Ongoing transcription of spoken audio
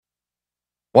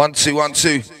1, 2, 1,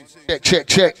 2.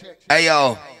 Check. Hey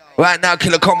yo, right now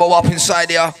Killer Combo up inside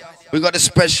here. We got a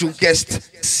special guest,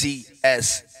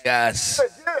 CS Gas.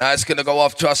 Now it's gonna go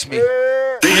off, trust me.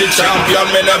 Real champion,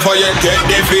 me never yet get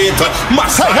defeat.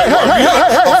 Master warrior,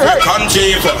 African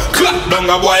chief. Clap down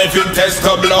a boy if you test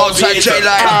the blood beat.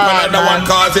 Clap another one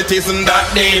cause it isn't that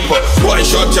deep. Boy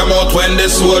shut your mouth when the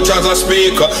soldiers are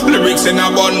speak. Lyrics in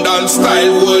abundance,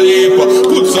 style will leap.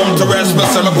 Put some to rest, but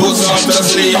some put some to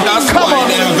sleep. That's why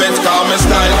them vets call me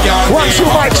style can't keep.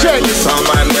 1, 2, mic check. Some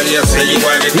man when you see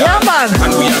when it yeah, man.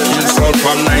 And we are kill sound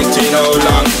from 19 how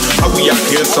long. And we are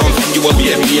kill sound from you a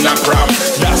baby in a prom.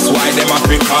 That's why them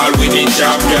a call with the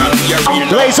champion.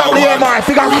 Raise up the MI, if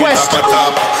you got Quest.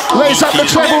 Raise up the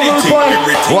treble, rude boy.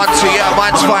 1, 2, yeah,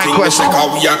 mine's fine, Quest.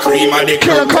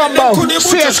 Killer Combo,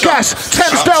 CS Gas,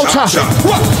 Thames Delta.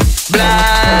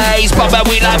 Blaze, Bubba,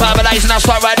 we like Bubba, and I'll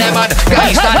start right there, man.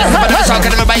 Guys, starting from the song,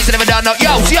 never base, never done.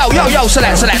 Yo,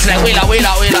 select. We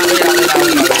like.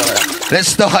 Let's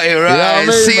start it, right?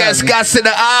 CS Gas in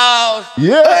the house.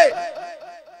 Yeah.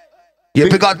 Yeah,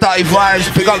 big up Dirty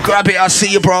Vibes, big up Grab It, I see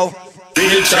you, bro.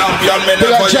 Real champion, me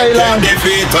never get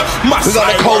defeat. We got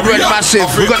the Cold Red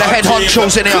Massive, we got the head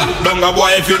honchos in here.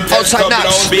 Outside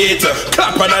Naps.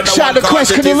 Shout the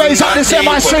Quest, can you raise up this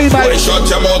MIC, mate?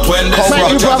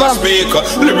 Thank you, brother. 1,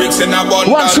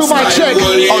 2, mic check.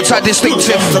 Outside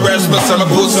Distinctive. That's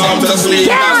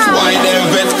why them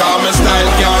vets call me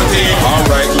style can't take.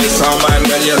 Alright, listen man,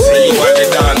 when you see what they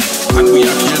done. And we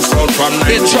are kill sound from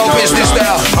 19 intro business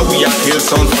there. And we are kill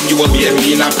sound from you will be a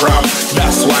in a prom.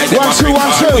 That's why they must be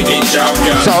called with the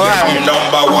champion. So right.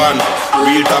 Number 1,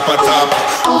 real top of top.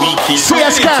 We keep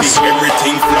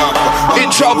everything flop.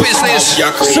 Intro business.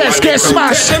 CS Gas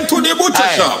smash. Get them to the butcher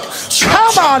shop.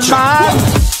 Come on, man.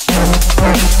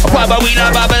 Baba, we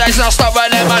know Baba, that's not stop right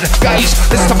there, man. Guys,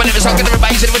 this is something that's talking to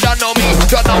everybody, so we don't know me,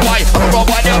 don't know why. I'm a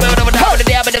robot, never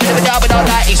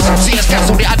that is CS Gas,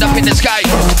 so they end up in the sky.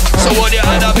 So when they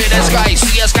end up in the sky,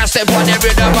 CS Gas, step on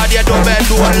every rhythm, and you don't man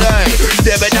do a lie.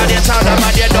 They been down your town, and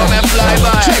you don't man fly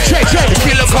by. Check.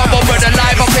 Killer Combo, brother,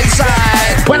 live up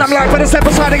inside. When I'm live, when I step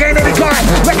aside, again, any time.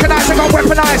 Recognize, I got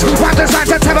weaponized. One design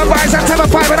to terrorize, and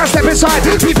terrify when I step inside.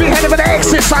 PP head over the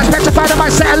exit signs, petrified on my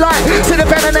satellite. To the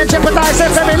bed and then jeopardize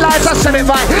it. Very lies, I said it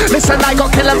right. Listen, I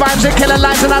got killer rhymes and killer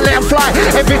lines and I let them fly.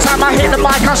 Every time I hit the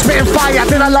mic, I'm spitting fire.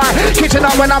 Did I lie? Kitchen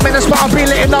up when I'm in the spot, I'll be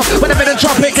lit enough. When I'm in the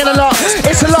drop, it get a lot.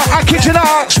 It's a lot, I kitchen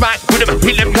up. Smack, with them,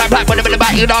 hit them, clap, when I'm in the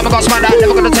back, you know I'm gonna smack that.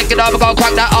 Never gonna take it over, gonna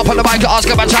crack that up on the mic, ask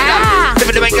about China.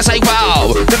 Never to make you say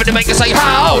wow, never to make you say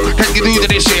how. Can you do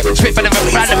this shit? Spit for them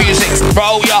random music.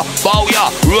 Bro, ya,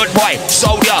 rude boy,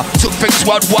 soldier, took things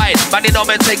worldwide. Man, you know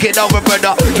me, take it over,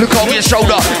 brother. Look over your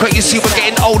shoulder, can't you see we're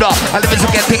getting older? And living to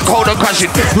getting colder, crashing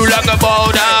through like a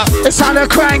boulder. It's on a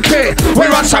cranky, we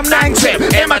run some 90.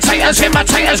 Imitators,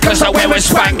 cause the way we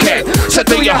spank it. So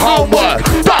do your homework,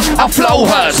 but I flow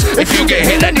hers. If you get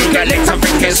hit, then you get licked, I'm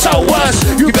thinking so worse.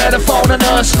 You better phone a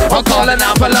nurse, or call an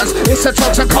ambulance. It's a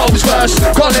Tox and Coles verse,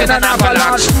 call in an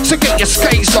avalanche. So get your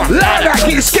skates on, let that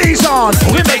get your skis on.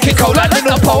 We make it cold like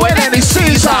the poet in any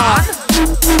season.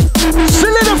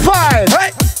 Solidified,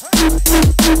 hey.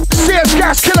 CS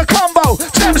Gas, Killer Combo,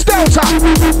 Thames Delta.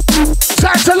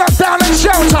 Time to lock down and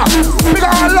shelter. We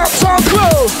got our locked on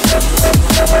crew.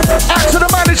 Out to the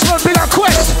management, we got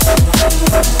Quest.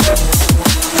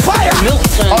 Fire!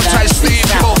 Outside Steve,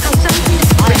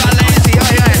 we got lazy,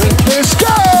 Let's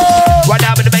go! Right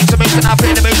now, in the makes a moves and I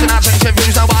play the moves and I change the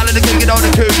views. I'm while in the gig, on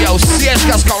the coup, yo. CS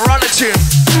Gas got run the tune.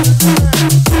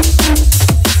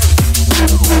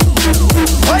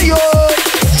 Hey, yo!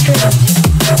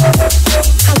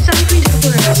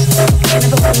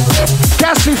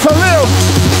 Gassy for real.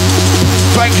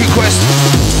 Thank you, Quest.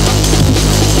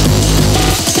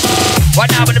 Right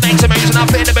now, when the makes a moves and I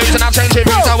play the moves and I change the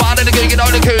views. I'm wild in the gig,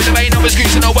 on the coup. The main numbers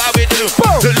goose to know what we do.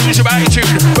 To lose your attitude,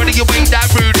 running your way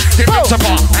that rude. It rips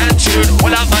apart and tune.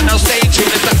 When I'm on, I'll stay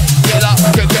tuned. It's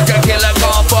the killer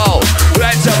combo.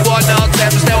 Reds up one now,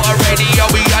 Thames Delta radio.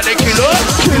 We got the killer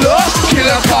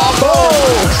combo.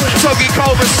 Toggy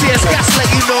Cobra, CS Gas, let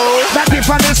you know. That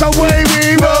different is the way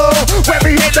we roll. When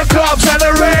we hit the clubs and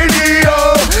the radio.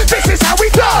 This is how we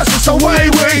does, it's the way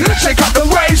we shake up the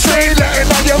rave scene, letting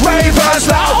all your ravers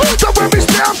know. So when we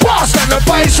spin boss and the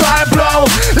bassline blow.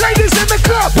 Ladies in the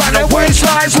club and the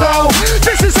waistline's low.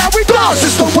 This is how we does,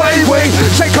 it's the way we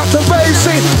shake up the rave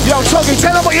scene. Yo, Toggy,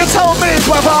 tell them what you told me,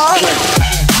 brother.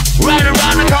 Right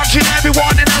around the country,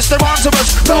 everyone in us, they're onto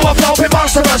us. No uploading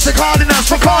monstrous, they're calling us,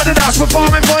 recording us,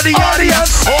 performing for the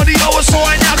audience. Audio is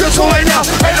soaring now, cause soaring now.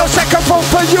 Ain't no second phone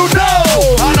for you, no.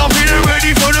 I'm not feeling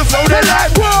ready for the flow, they're like,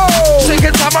 whoa.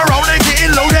 Second time around, they're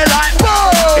getting low, they're like,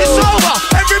 whoa. It's over,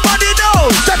 everybody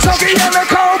knows.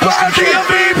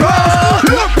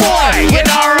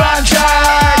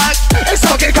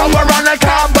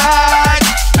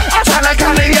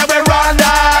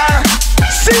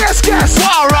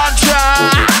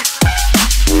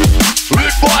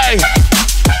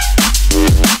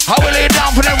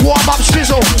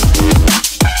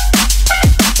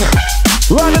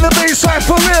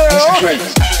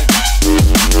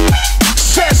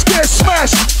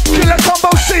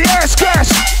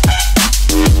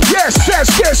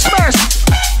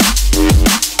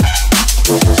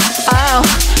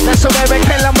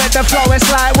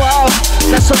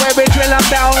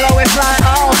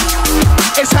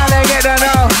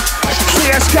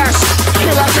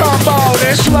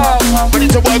 Ready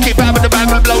to work it, bam in the bag,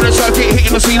 and blow the circuit,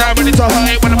 hitting the scene, I'm ready to hurt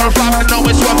it. When I'm on fire, I know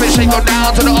it's worth it. Shake go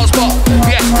down to the hot spot.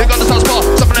 Yeah, they got the top spot.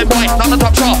 Some of them boy, not the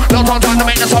top shot. Long time to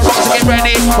make the sun rise to get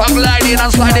ready. I'm gliding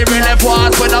and sliding really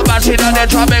fast. When I'm bashing on the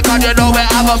traffic, and you know where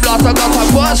I'm a blast. I got a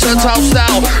versatile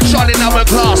style, shining out with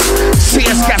class.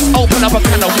 CS gas, open up a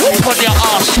can of whoop on your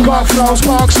ass. Got flows,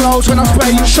 spark slows when I'm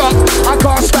spraying shot. I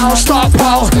got style,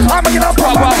 stockpile. I'm making a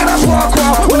pop, I'm making a spark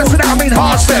well. When I sit down, I mean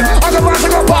hard step. I got bars, I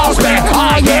got balls, man.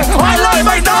 Ah, yeah, I like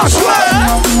my now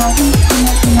swear.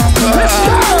 Let's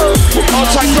go.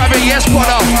 Outside grab it, yes,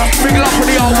 brother. Big love for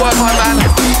the old work, my man.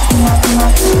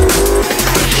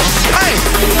 Hey!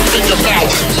 In the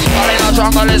mouth. All in our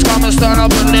jungle is come and stand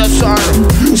up in this sun.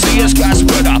 See us gas,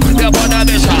 brother. They're on the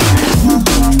mission.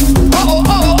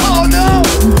 Oh, no.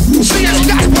 See us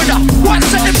gas, brother. One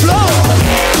second flow.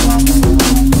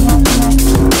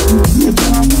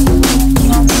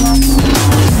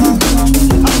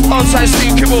 Outside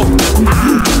Steve Kibble.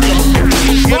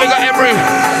 Here we got Emery.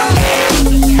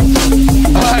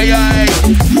 Aye.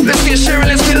 Let's get serious,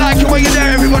 let's get like it when you're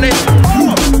there, everybody.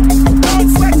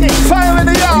 Fire in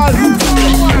the yard.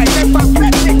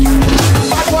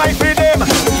 Bad wife in him.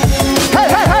 Hey.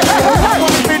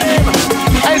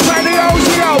 Hey, find the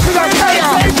OCO. We got Kaya.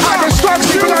 And the Strugs,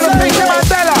 people on the Pink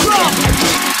Mandela.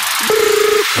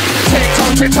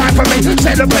 Take time for me,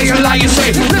 celebrate and lie you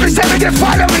say. Let me say me get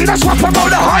fire me, that's what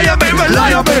promote the higher me,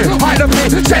 rely on me. Hide on me,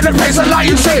 celebrate and lie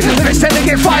you say. Let me say me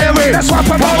get fire me, that's what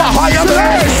promote the higher me.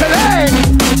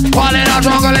 Calling our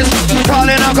junglist,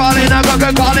 calling our junglist.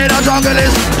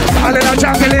 Calling our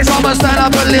junglist, come and stand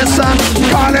up and listen.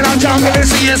 Calling our junglist,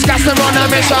 see us gas to run a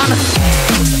mission.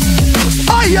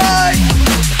 Aye.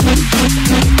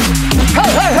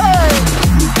 Hey.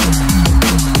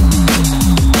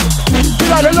 You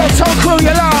like the Lockton crew,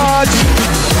 you large.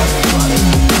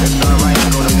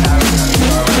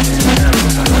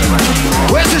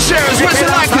 Where's the sheriffs? Where's the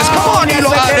likers? Come on, you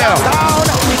lot out there.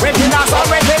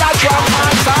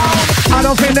 I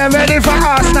don't think they're ready for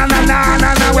us. Nah.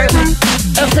 Wait.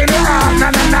 If it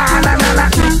nah.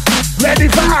 Ready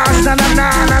for us. Nah.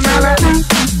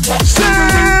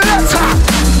 Selector.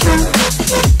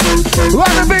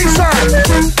 Run the big side.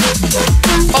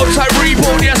 Outside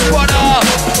Reborn, yes, brother.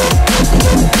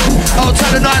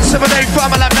 Outside the 978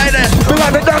 family, I made it. We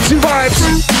like the dancing vibes.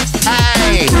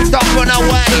 Hey, don't run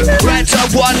away. Red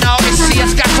up one now, it's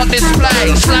CS gas on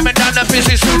display. Slamming down the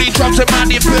business through the drums and man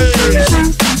your boots.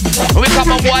 We come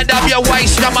and wind up your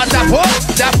waist, I'm a tap up.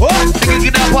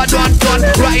 Digging it up, I done.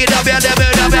 Right it up, yeah,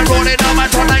 rolling on my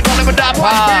tongue, I'm calling for that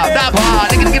part.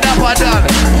 Digging it up, I done.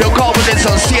 No confidence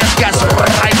on CS gas,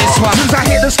 right this one. As I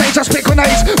hit the stage, I spit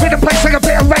grenades. With the place like a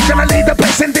bit of range, and I lead the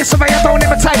place in disarray, I don't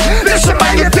imitate. Listen,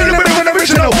 man, you're dealing with an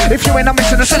original. If you ain't not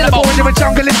missing a syllable, you're a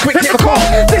junglist, quick hit a call.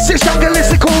 This is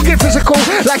jungleistical, get physical.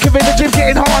 Like if in the gym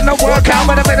getting hard, no workout.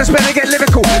 When I'm in the spin, I get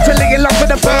lyrical. Till it get long for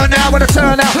the burnout, when I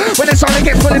turn out. When it's only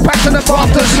get fully back to the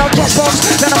rafters. No drop box,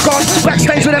 then I'm gone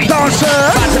backstage with them dancers.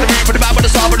 Back to the beat, with the back, with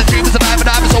the star, with the dream is alive, and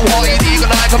I'm so hot, you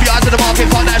eagle eye, come your eyes to the market,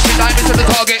 fuck that shit, I'm into the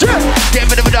target. Get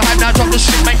rid of the hype now, drop the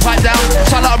shit, make pipe down.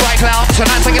 Sound like a bright cloud,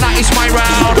 tonight's like it's my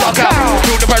round. Rock out,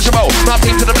 through the pressure boat, my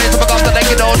team to the blaze, I got the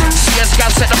naked on. CS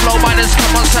gas, set the flow, minus,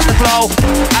 come on, set the flow.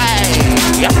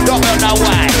 Ayy, don't go no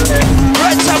way.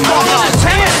 Red some roller,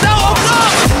 take it, no,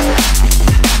 block.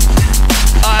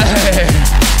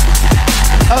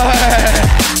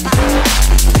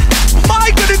 My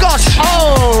goodness gosh.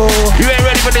 Oh, you ain't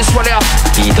ready for this one, yeah?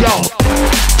 Yo,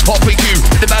 hot PQ,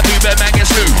 the bad boo, man gets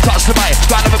loose. Touch the mic,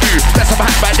 grind of a boo. Let's have a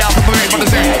hand right down for the from the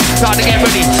set. Time to get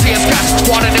ready, CS gas,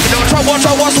 one and if you don't try,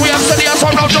 watch, we have steady, I'm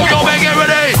so no, man, get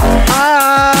ready.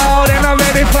 Oh, they're not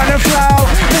ready for the flow.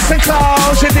 Listen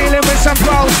close, you're dealing with some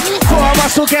pros. Four of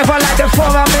us together like the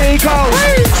four amigos.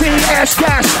 CS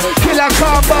gas, killer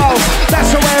combo.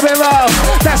 That's the way we roll,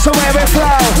 that's the way we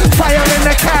flow. Fire in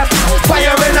the camp,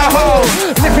 fire in the hole.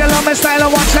 Live your love and style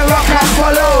and watch the rock and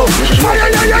follow. Fire,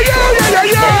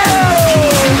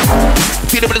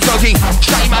 Feed him with the talking,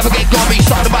 shut him out, forget gobby.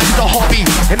 Start the vibe is a hobby,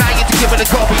 and I get to give it a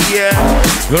copy, yeah.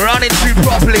 Run it through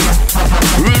properly,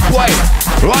 rude boy,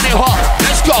 run it hot,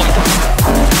 let's go.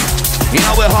 You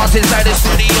know we're hot inside the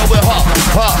studio, we're hot.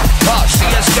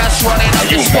 CS gas running up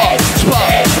the spot.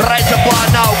 Right about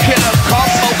now, killer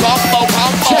combo.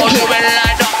 You will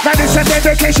line up. Now this a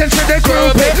dedication to the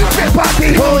group. Fit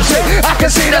party bullshit. I can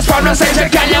see this from the stage.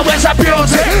 Can you with some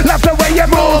beauty? Love the way you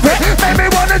move it. Make me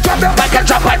wanna drop the mic and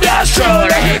drop on your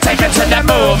shoulder. Take it to the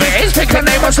movies. Pick her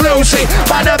name was Lucy.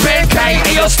 Might have been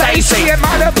Katie or Stacy. It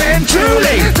might have been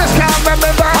Julie. Just can't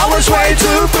remember. I was way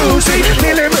too boozy.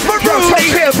 Dealing with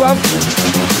Rudy.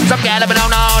 Some gal, but don't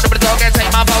know. Nobody talk and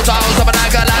take my photos. Some of that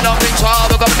girl I don't think so.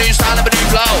 We got a new style and a new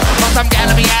flow. Must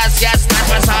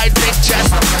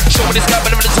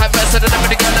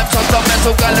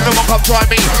come try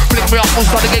me. Flick me up, we'll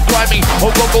start to get grimy.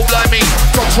 Oh, go like me.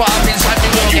 Don't try up inside me,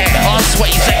 won't get all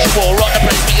sweaty sexual. Run the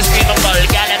place, make it scream and ball.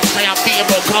 Girl, let me say I'm feeling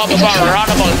calm about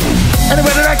roundable.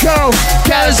 Anywhere that I go,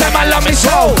 girls say I love me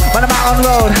so. When I'm out on the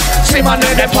road, see my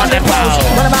name on the pose.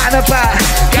 When I'm out in the back,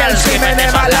 girls screaming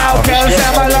in my loud. Girls say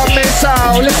I love me so.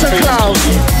 Listen close.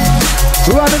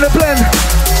 Running the blend.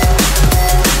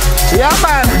 Yeah,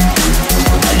 man.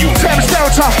 Thames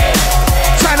Delta.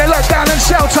 Trying to lock down and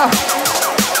shelter.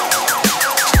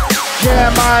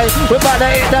 Yeah, mate, we're about to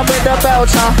hit them with the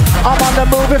belter. I'm on the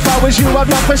move, if I was you, I'd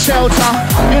run for shelter.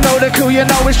 You know the crew, you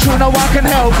know it's true, no one can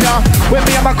help ya. With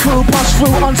me and my crew, bust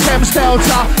through on Thames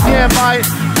Delta. Yeah, mate.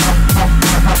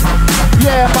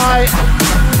 Yeah, mate.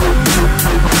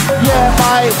 Yeah,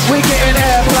 mate, we getting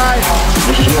airplay.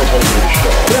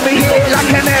 Let me hit it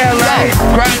like an air raid.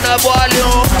 Grind the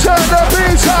volume. Turn the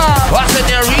beat up. What's in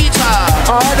your retard?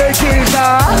 All the keys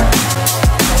are.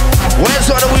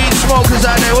 Where's all the weed smokers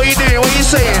out there? What you doing? What you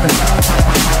saying?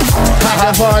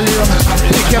 High the volume,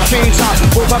 pick your feet up,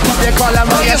 move up on your collar,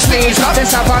 roll your sleeves up.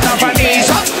 Let's have another knees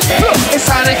up. It's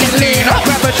time to get lean up.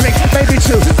 Grab a drink, maybe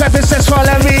two. Grab a cess for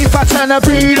the reef, I turn the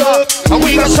beat up. And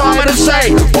we got something to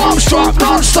say. Bomb strop,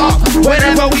 non-stop.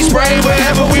 Whenever we spray,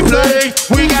 wherever we play,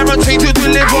 we guarantee to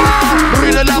deliver.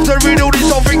 Really love to read all these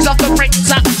old things off the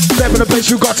bricks up. Step in the place,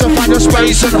 you got to find your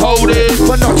space and hold it.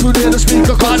 But not too near the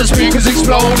speaker, cause the speaker's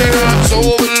exploding. So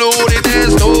overloaded,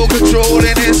 there's no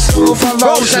controlling this. So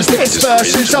ferocious, this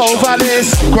verse is over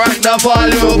this. Crank the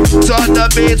volume, turn the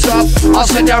beat up. I'll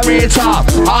send your rate up,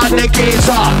 on the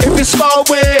guitar. If you smoke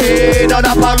weed on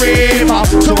the parima,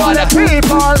 to all the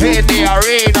people in the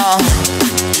arena.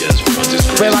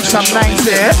 We're on some 90,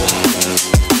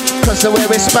 cause the way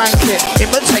we spank it.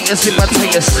 Imitators.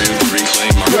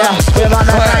 Yeah, we're on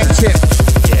a 90.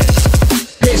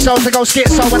 Hit shows to go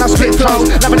schizo when I spit flows.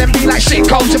 None of them be like shit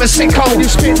codes of a sick code. You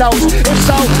spit those, if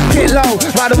so, hit low.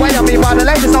 Right away, I mean, by the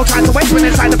ladies, no time to waste. When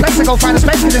inside the place to go find a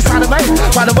space, cause it's time to wait.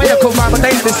 Right away, I could rhyme a day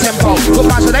at this tempo. Good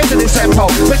vibes with days at this tempo.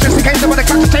 But just in case I wanna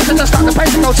catch a taste, I just start the pace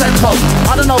and go tempo.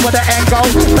 I don't know where the end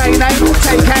goes. Bay name,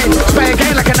 take aim, spray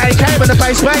again like an AK when the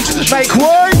bass breaks. Make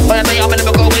way. When I think I'm gonna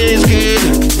go is good.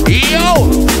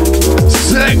 Yo!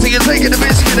 Selecting and taking the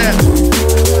biscuit there.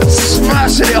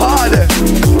 Smashing it harder.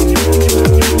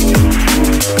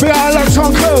 We are locked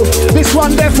on crew. This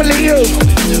one definitely you.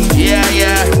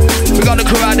 Yeah. We got the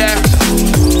crew out there.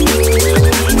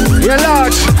 You're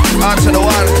large. On to the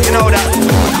one, you know that.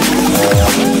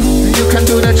 You can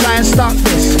do the try and stop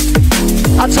this.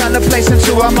 I turn the place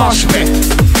into a mosh pit.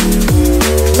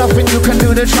 Nothing you can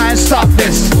do to try and stop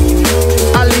this.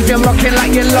 I'll leave you rocking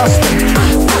like you lost it.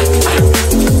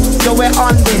 So we're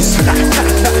on this.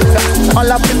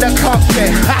 All up in the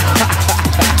cockpit.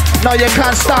 No, you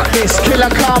can't stop this.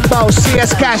 Killer combo,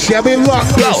 CS Cash, yeah, we rock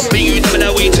this.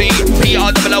 B-U-double-O-E-T,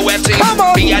 P-R-double-O-F-T,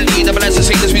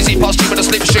 B-L-E-double-S-C, this we see past you with a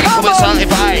slip street. We're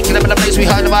certified, get up in the place we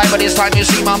heard the vibe, but it's time you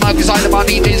see my mic inside of my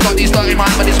DJ's got these dirty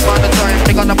rhyme, but it's fun the time.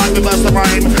 Pick on the mic, reverse the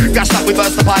rhyme, gas up,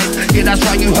 reverse the pipe. Yeah, that's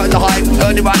right, you heard the hype,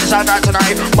 heard it right, it's out right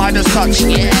tonight. Minus touch,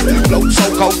 yeah, float so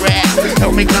cold rare.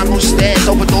 Help me climb those stairs,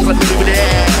 open doors, let me do it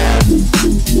there.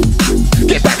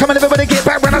 Get back, come on everybody, get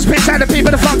back. When I spit out the people,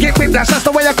 the fuck get with that. That's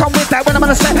the way I come with that. When I'm on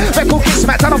a set, record get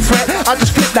smacked, I don't fret, I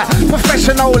just flip that.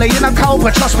 Professionally, in a cold,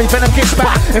 but trust me, Venom gets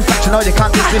back. In fact, you know you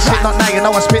can't diss this shit, not now, you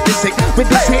know I spit this sick. With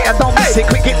this hit, I don't miss it.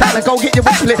 Quick, get down and go get your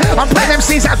whip split. I'm playing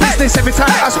MCs out of business every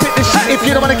time I spit this shit. If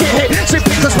you don't wanna get hit, sit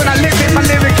because when I live it, my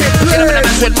lyric gets lit. I'm gonna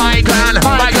mess with my clan,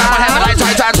 my hand like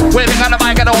Titan. Waving on the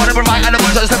mic, I don't wanna provide, and the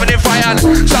ones that are stepping in fire.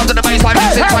 Sound to the bass like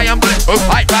music, triumphant.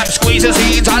 I rap, squeeze the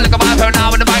scenes, I look at my phone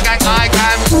now in the mic, I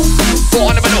can.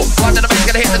 Four on the middle, one to the bass,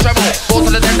 gonna hit the treble. Four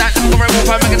to the dead, that number remove,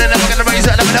 I'm making it, never gonna raise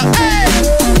it, never know. Hey!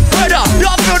 Brother,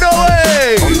 don't go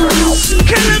away!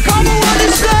 Can you come on, what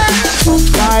is that?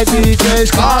 My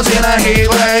DJ's causing a heat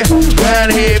wave.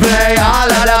 When he play, I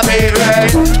let the beat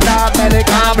rain. not many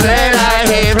Can't play like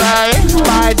he play.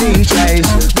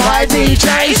 My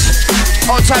DJs.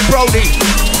 Outside Brody,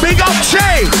 big up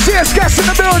Shay. CS Gas in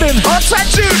the building. Outside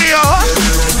Junior.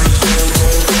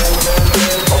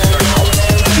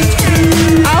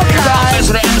 Okay.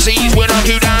 The MCs when I'm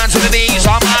too down to the knees.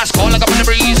 I'm ass, call like I'm in the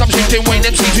breeze. I'm shifting weight,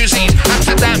 MC two C's.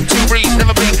 Amsterdam, two breeze,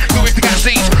 never bleed. Go if you catch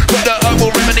these. Got the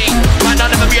herbal remedy. Might not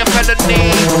never be a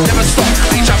felony. Never stop,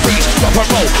 reach and freeze. Drop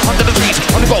and roll, under the trees.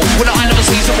 On the go, with the eye never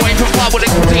sees. I'm waiting for far with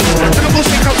it complete. Typical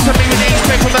shit comes to me with these.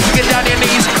 Pay from us to get down your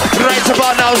knees. Right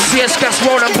about now, CS Gas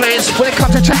rolling please. When it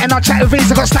comes to chatting, I'll chat with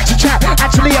V's. I got stacks to chat.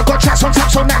 Actually, I got chats on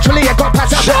tap, so naturally I got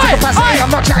pads out.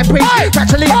 I'm not chatting brief.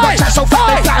 Naturally, I got chats so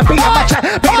fat, they flat and beat. I'm not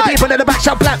chatting. Beat the people in the back,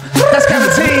 shut blank. That's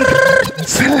guaranteed.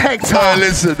 Select. selector.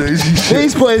 Listen,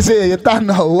 these boys here, you don't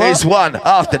know what. It's one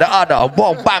after the other.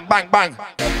 One, bang, bang, bang.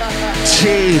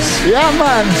 Jeez. Yeah,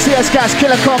 man. CS Gas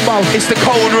Killer Combo. It's the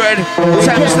Cold Red.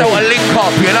 Thames Delta link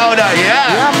up, you know that, yeah?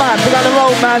 Yeah, man. We got the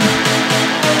road, man.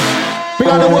 We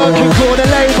got the working crew, the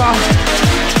labour.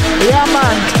 Yeah,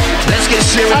 man. Let's get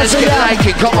serious, let's get like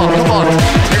it. Come on, come on.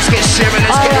 Let's get serious,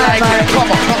 let's get like it.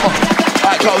 Come on, come on.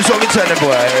 Alright, close on, return the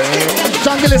boy.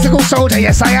 Jungleistical soldier,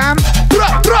 yes I am.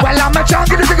 Well, I'm a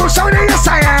jungleistical soldier, yes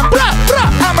I am.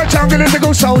 I'm a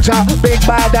jungleistical soldier, big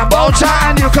bad and bolter,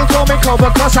 and you can call me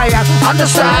Cobra, cause I am.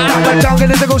 Understand? I'm a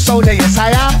jungleistical soldier, yes I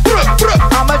am.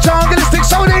 I'm a jungleistic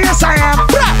soldier, yes I am.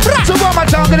 So all my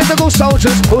jungleistical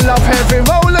soldiers who love heavy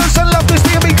rollers and love this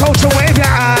DMV culture, wave your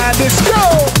hand, let's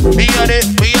go. Me on it,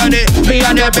 me on it, me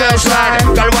on the baseline.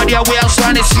 Girl, when your wheels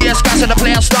line, it's CS Gas in the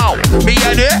player style. Me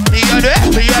on it, me on it,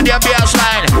 me on the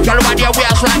baseline. Girl, when your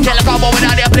wheels line, kill a combo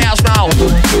without their players now.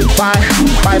 Bye,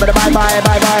 bye, bye, bye, bye,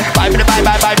 bye, bye. Bye, bye, bye,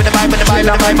 bye, bye, bye, bye,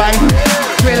 bye, bye, bye.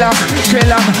 Drill 'em,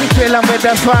 drill 'em, drill 'em with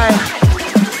the fire.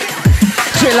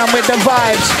 Drill 'em with the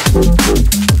vibes.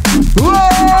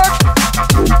 What?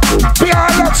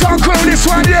 Behind lots on crew, this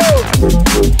one, you.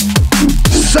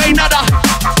 Say nada.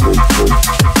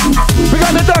 We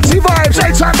got the dirty vibes.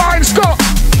 8-time Martin Scott.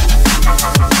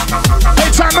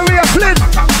 8-time Maria Flynn.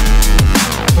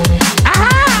 Aha!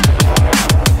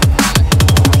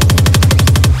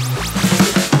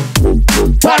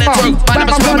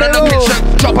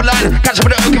 Drop a line, catch up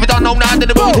with the hook if you don't know now. Then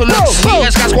the move to look.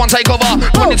 CS Gas one takeover,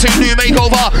 22 new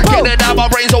makeover. Get it down, my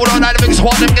brains all on that. The mix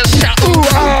one, them get shot.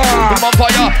 I'm on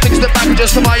fire, fix the back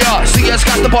just to fire. CS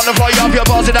Gas upon the fire, if you're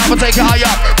buzzing out, but take it higher.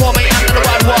 Pour me under the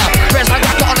right wire. Press like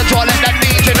I got on the toilet, that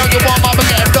DJ know you want my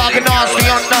get dark and nasty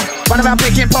on the. One about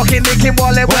picking, pocket, nicking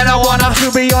wallet when I wanna. To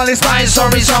be honest, I ain't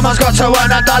sorry, someone's got to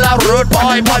earn $1. Rude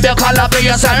boy, pop your collar, be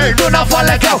yourself. Do not fall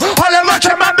like you. All the rich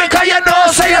man because you know,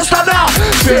 say a stunner.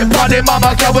 Big body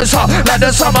mama girl was hot like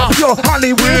the summer. Pure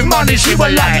Hollywood money, she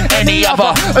will like any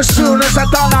other. As soon as I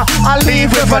done her, I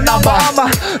leave with a number. I'm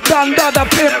a thunder the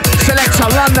pimp,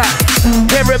 selector runner.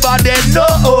 Everybody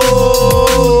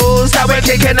knows that we're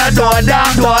kicking the door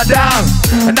down,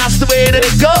 and that's the way that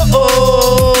it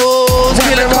goes.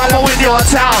 Feel a combo in your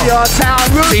town.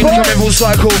 Team coming full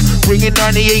cycle, bringing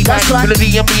 98 back.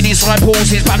 Melody and meanie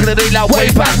disciples, he's back in the day like way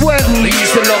back. They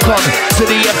used to lock on to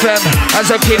the FM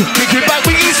as a kid. Thinking back,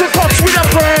 we used to touch with our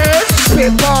friends.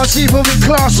 Spit bars even in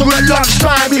class or at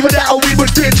lunchtime. Even that we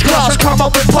would ditch class, come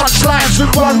up with punchlines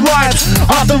with run rhymes.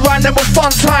 After rhyme them with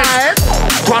fun time.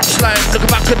 Punchline, look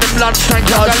back at them lunchtime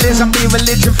cards. Journalism be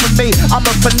religion for me. I'm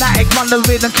a fanatic, run the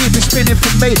rhythm, keep it spinning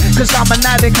for me. Cause I'm an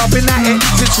addict, I've been at it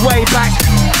since way back.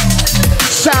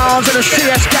 Sounds of the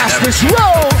CS Gas, let's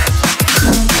roll.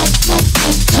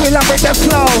 Chill up with the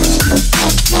flow.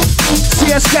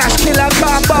 CS Gas, killer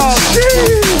combo.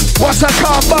 What's a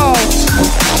combo?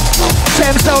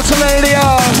 Thames Delta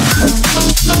Radio.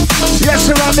 Yes,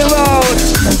 we're on the road.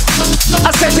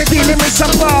 I said they're dealing with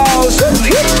some balls.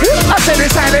 I said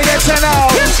it's time to get to know.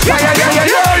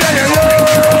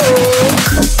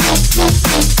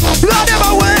 Blood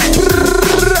everywhere.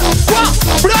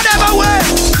 Blood everywhere.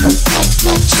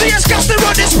 CS Gas to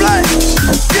run display.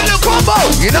 You look combo,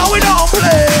 you know we don't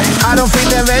play. I don't think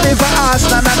they're ready for us.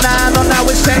 No, now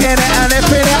we're setting it and they're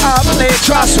putting it up. Please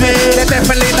trust me, they're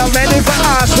definitely not ready for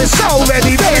us. We're so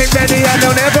ready, they ain't ready and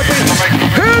they'll never be.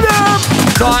 Hit them!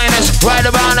 Dying us, right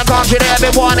around the country, they've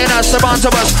been wanting us, a bunch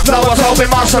of us. No one's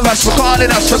hoping most of us, recording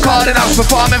us,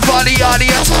 performing for the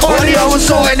audience. Audio was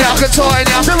sorting ya, contorting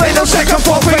ya. There ain't no second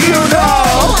thought for you, no.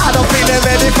 I don't think they're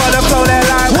ready for the flow, they're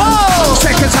like, whoa!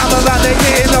 Second time around, they're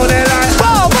getting low, they're like,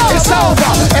 whoa, whoa, it's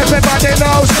over, everybody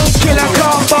knows. Killer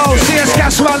combo, CS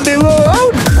Gas run the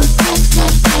road.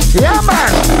 Yeah, man.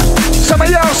 Some of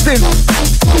you Austin.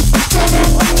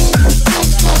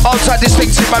 Outside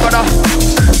distinctive, my brother.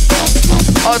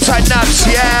 Outside naps,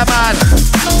 yeah, man.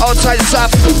 Outside Zap.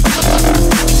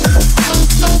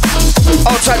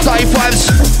 Outside 35s.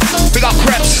 We got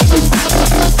Creps.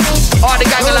 Oh, the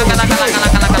gang,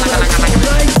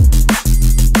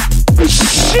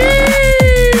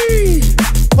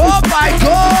 oh my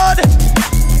God.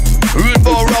 Rude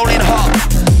ball rolling hot.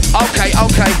 Okay.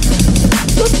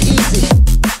 Easy.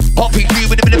 Hot feet, you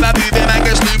with a bit of a movie, man.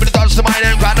 Get stupid, the dodge to my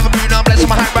own ground of a moon. I'm blessing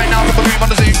my hand right now for the room on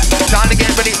the zoo. Time to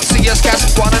get ready, CS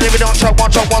Gas. One and if we don't chop,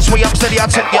 one shot, one swing, I'm steady, I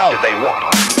take yo.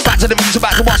 Back to the music,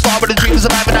 back to one star, but the dream is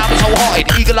alive, and I'm so hot.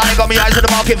 Eagle eye got me eyes on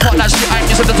the market, fuck that shit, I'm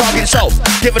missing the target, so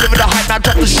give it a bit of hype now,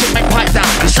 drop the shit, make pipe down.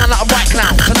 You sound like a right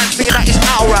clown, so next thing that is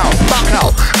out round. Back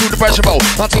out, do the pressure roll.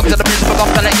 My team to the principal, come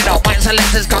to let you know. Minds and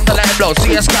lenses come to let it blow.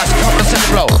 CS Gas, come to send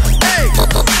it blow. Hey!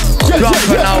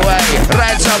 Dropping away,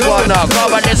 right up one. now.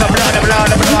 Come on, there's a blood.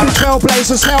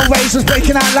 Trailblazers, hellraisers,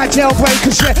 breaking out like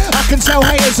jailbreakers. Yeah, I can tell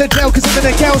haters are jail cause even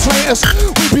the girls rate us.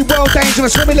 We be well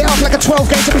dangerous, we lit up like a 12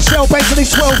 gauge and we shell base and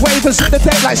these 12 ravers hit the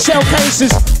deck like shell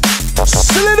cases.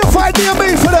 Solidified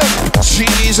DME for them.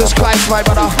 Jesus Christ, my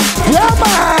brother. Yeah,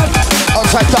 man.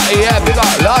 Outside 30, yeah, big up,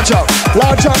 large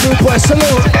up, new boy,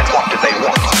 salute.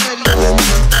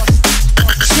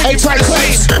 A-type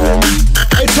Clays,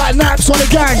 A-type Naps on the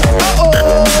gang.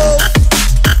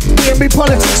 DMB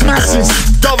politics masses.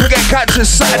 Don't forget catch us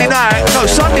Saturday night. No,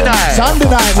 Sunday night. Sunday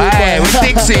night. Hey, with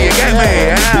Dixie, you get me?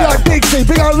 Yeah. Big up Dixie,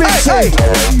 big up Rixie.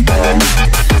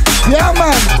 Yeah,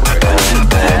 man.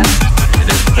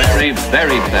 Very,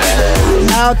 very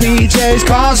bad. Our DJs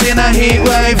causing a heat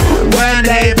wave when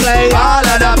they play all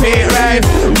of the beat rave.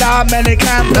 Not many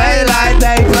can play like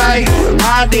they play.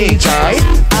 Our DJ,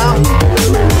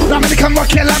 not many can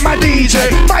rock it like my DJ.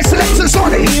 My selector's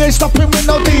on it, he ain't stopping with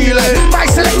no delay. My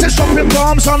selector's dropping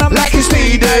bombs on him like it's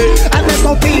D-Day. And there's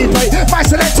no delay. My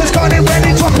selector's got it when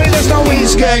he's dropping, there's no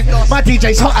escape. My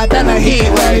DJ's hotter than a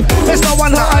heat wave. There's no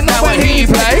one hotter than when he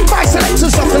play. My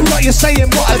selector's often what you're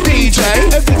saying, what a DJ.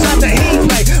 Every time that he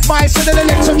play, my son and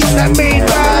electro drop that mean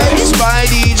bass. My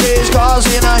DJ's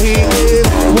causing a heat wave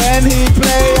when he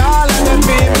play all of the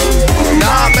people.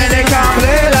 Not many can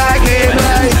play like he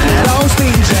play. Those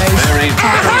DJs.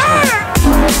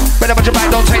 Better put your back,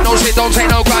 don't take no shit, don't take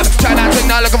no crap. Try that thing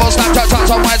now, looking for Snapchat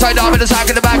shots on my side, arm in the sack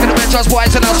in the back of the bench, just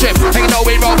boys in our strip. Ain't no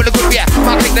way roll with the group, yeah.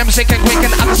 My kick them sick and quick, and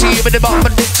I can see you with the bottom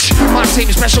of the ditch. My team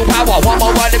special power, one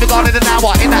more word, then we gone in an hour.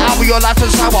 In the hour, your life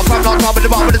is sour. From on top of the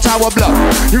bottom of the tower block.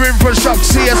 You're in for a shock,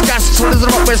 CS gas, as soon as the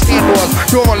rock west team was.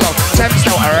 You're along, Thames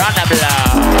Delta, run the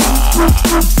block.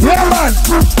 Yeah, man.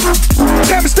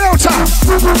 Thames Delta.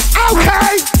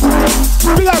 Okay.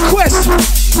 Big up Quest.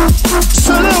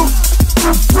 Salute.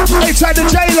 Inside the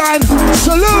J-line.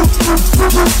 Salute.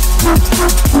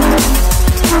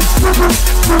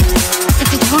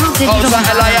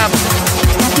 Outside LIM.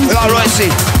 We got Roycey.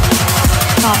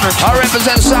 I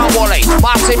represent Sound Wally.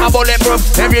 My team, my bulletproof.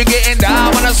 If you're getting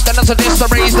down when I stand up to this, to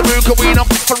raise the roof, cause we don't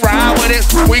f around with it.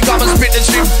 We come and spit the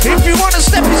stream. If you wanna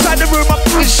step inside the room, I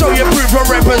can show you proof. I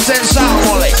represent Sound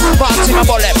Wally. My team, my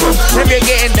bulletproof. If you're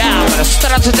getting down when I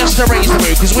stand up to just to raise the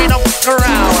roof, cause we don't f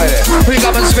around with it. We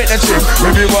come and spit the truth.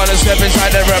 If you wanna step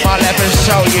inside the room, I'll let me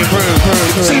show you proof.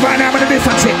 See right now, I'm gonna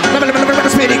difference it. When I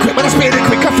speed it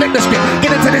quick, I flip the script.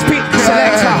 Get into this beat,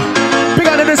 selector. Big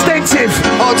on the distinctive.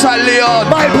 Outside Leon.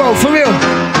 My bro, for real.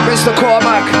 Mr.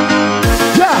 Cormac.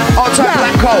 Yeah. Outside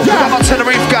Blanco. We got my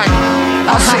Tenerife gang.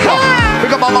 I'll see ya. We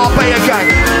got my Marbella gang.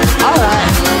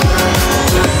 Alright.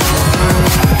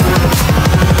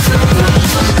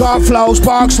 God flows,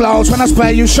 spark slows. When I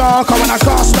spray you shark, or when I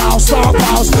cast style, star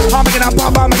pals. I'm making up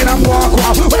pop, I'm making up walk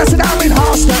wow. When I sit down in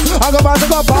hostel, I go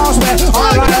bars where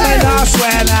all right, I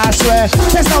swear,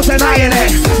 there's no denying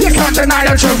it. You can't deny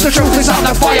the truth is on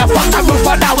the fire. Fuck that roof,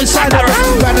 I'm now inside the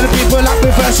room. Running the people up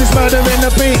with verses, murdering the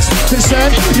beats.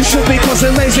 Concerned, you should be cause they're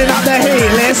raising up the heat.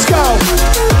 Let's go.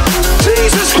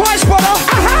 Jesus Christ, brother.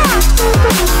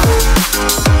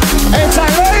 It's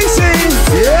like racing.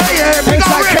 Yeah. It's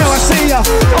like Kill, I see ya.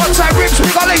 Outside Rips, we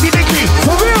got Lady Nicky.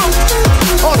 For real.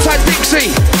 Outside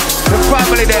Dixie. The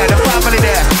family there.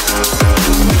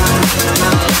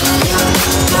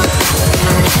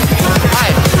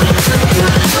 Aye.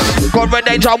 God red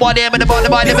they drop one him in the body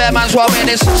by the bear man's 1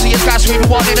 minute. See his gas we be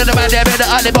wanting in the man there in the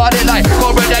early body like.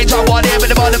 God red they drop one him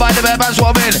in the body by the bear man's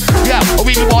 1 minute. Yeah,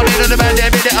 we be wanting in the man there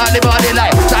in the early body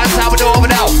like. Dance how we do over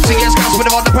now. See his gas with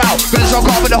him on the prowl. Gonna shock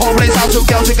off with the whole place out. Two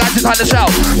girls and guys inside the shout.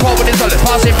 Pour with it solid,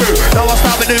 passing through. No one's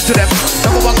stopping new to them.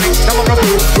 Number one thing, number one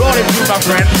crew. Rolling through my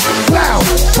friend. Pow,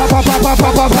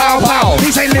 pow.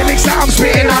 These ain't lyrics that I'm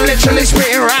spitting, I'm literally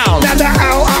spitting round. Now the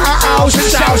ow, so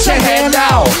shout your head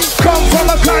down. Come from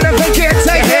a kind of forget,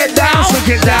 take head down. So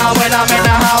get down when I'm in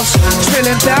the house.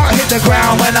 Spilling down, hit the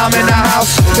ground when I'm in the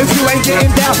house. If you ain't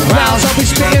getting down, rounds, I'll be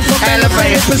spitting from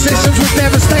elevated positions with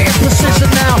devastating precision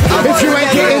now. If you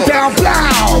ain't getting down,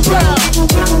 blow.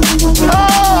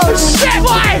 Oh, shit,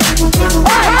 boy!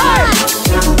 Hey!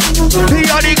 The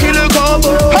only killer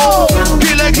combo. Oh!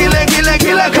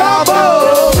 Killer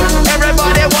combo.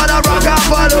 Everybody wanna rock and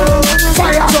follow.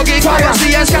 Fire! Fire!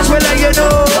 CS gas will let you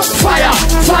know. Fire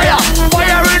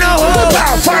in the hole.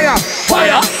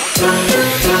 Fire.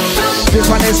 This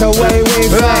one is the way we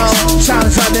flex.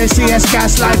 Sounds like the CS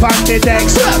gas live on the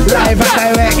decks. Live and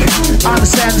direct,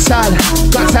 uncensored.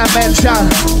 Got to mention.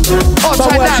 But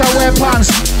words are weapons.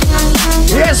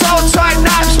 Yes, outside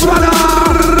Naps, brother.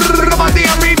 Come on,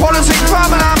 DMB policy. Yeah.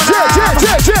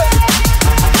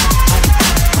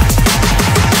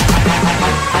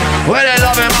 Well, they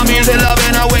love Loving my music,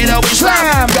 loving the way that we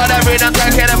slam. Got every done, can't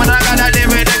get them, and I gotta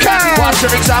live in the can. Watch the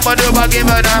example, do I give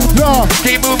her them? No.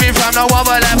 Keep moving from the one,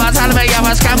 but let my time make I'm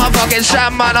a scam, I'm fucking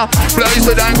sham, man. Blaze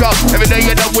the dank up, every day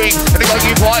in the wing. And they got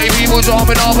you party people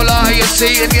jumping off a lot. You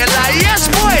see, and you're like, yes,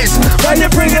 boys. When you're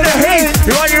bringing the heat,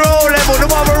 you're on your own level, the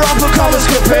mother rapper covers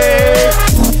could pay.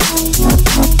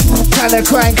 Kinda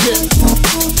crank it.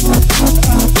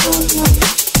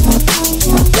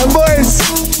 The boys.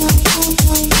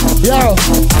 Yo,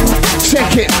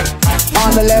 check it. On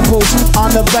the levels,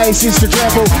 on the bass, it's the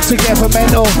treble. Together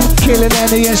mental, killing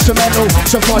any instrumental.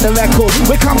 So for the record,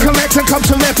 we come correct and come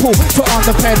to ripple. Foot on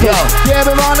the pedal. Yeah,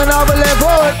 we're on another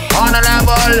level. On the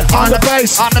level, on the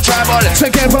bass, on the treble.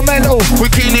 Together mental, we're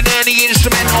killing any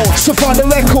instrumental. So for the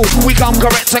record, we come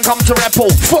correct and come to ripple.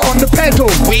 Foot on the pedal.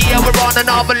 We are on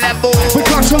another level. We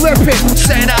come to rip it.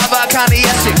 Say that about County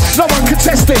Essex. No one can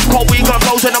test it. Cause we got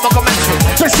flows and no one can mess it.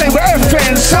 They say we're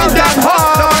effing so damn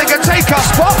hard. No one can take us,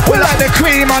 but we're like the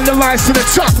cream on the rise to the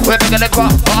top. We're gonna go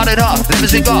hard it up,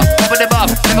 limousine go, up in the buff.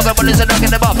 Never go bullets and knock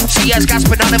in the buff. CS gas,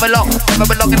 but not never long.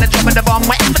 Never belong in the drop in the bomb.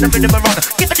 Wherever the rhythm run.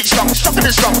 Give it strong, stronger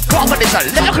than strong. Come on, this a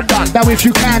little done. Now if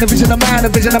you can, a vision of man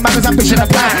is ambition of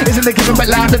plan. Isn't the given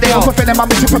but loud today? I'm fulfilling my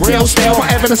mission for real still.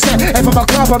 Whatever the set, ever my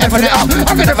club, I'm effing it up.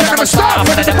 I'm gonna find my star,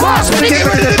 put in the boss, when get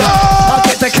rid of the door. I'll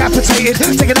get decapitated,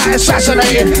 taking out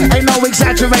assassinated. Ain't no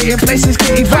exaggerating, places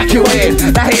get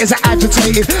evacuated. The haters are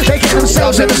agitated, they get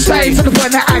themselves in the state. To the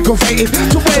point they're aggravated,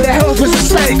 to where the hell was the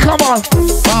state, come on.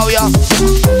 Oh yeah,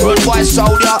 worldwide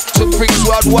soldier, took things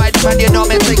worldwide, man you know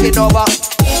me taking over.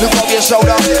 Look over your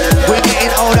shoulder, we're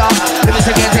getting older. Living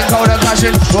to getting colder,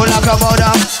 crashing, roll like a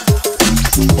motor.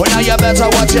 Well now you better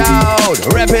watch out.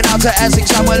 Repping out to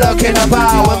Essex and we're looking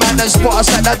about. When man they spot us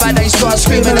at that band, they start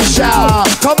screaming and shout.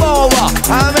 Come over,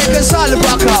 and make a solid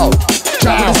rock out.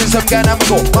 Trapping the system, get them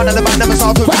go. One of the band never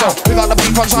start to go. We got the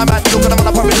beat from time and look at them on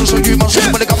the probably do so you must.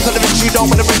 When it comes to the mix, you don't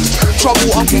want the ring. Trouble,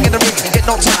 I'm king in the ring. Get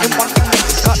knocked out in one thing.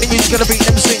 Got the music, gonna beat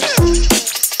them sing.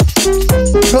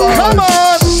 Oh, come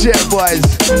on! Shit, boys.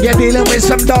 You're dealing with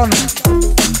some dons.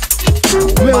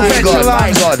 Real veterans.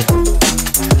 My God.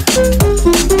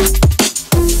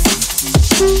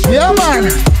 Yeah, man.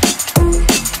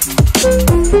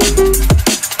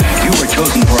 You were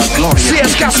chosen for a glorious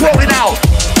CS gas rolling out.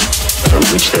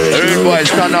 Rude boys,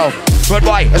 don't know. Good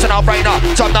boy, it's an no-brainer.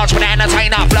 Top notch for the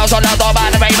entertainer. Blows on the door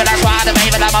by the raven. That's why the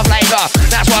raven have my flavor.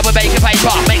 That's why we're making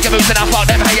paper. Making moves and I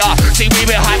fuck them hater. See, we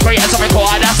real high creators of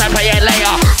record. That's how play it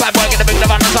later. Bad boy, gonna bring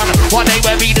the runners on. One day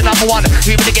we'll be the number one.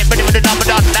 We gonna get ready with the number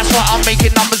done. That's why I'm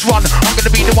making numbers run. I'm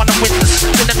gonna be the one that witness.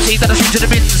 To them seeds that are sweet to the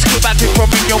business. Keep back to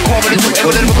from your core.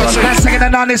 That's second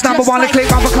and none. It's number one. The click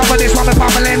on the cover. This one the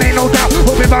pumping ain't no doubt.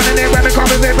 We'll be running it. When we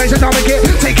come with it, raise it on and get.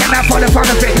 Taking that for the fun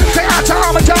of it. Say out to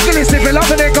all my junglers. If you're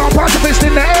loving it, go pass the fist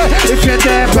in the air. If you're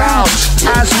there, bounce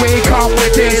as we come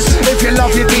with this. If you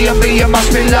love your D&B, you must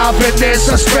be loving this.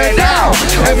 So spread out,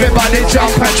 everybody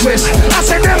jump and twist. I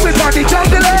said everybody jump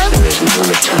the land.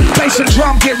 Bass and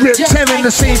drum get ripped, tearing the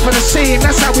scene for the scene.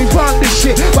 That's how we run this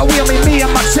shit. But we only me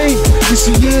and my team. You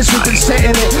see, years we've been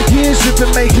setting it, years we've been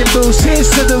making moves.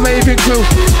 Here's to the raving crew.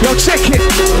 Yo, check it.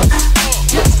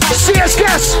 CS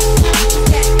gas.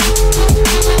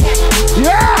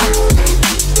 Yeah.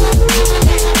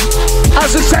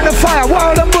 As a set of fire,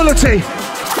 wild and bullety.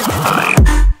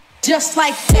 Just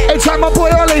like that. Hey, time my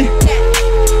boy Ollie.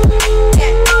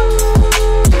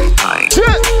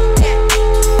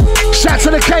 Shout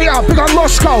to the K-Up, big on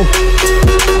Roscoe.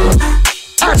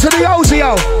 Out to the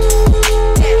Ozio.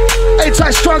 Hey,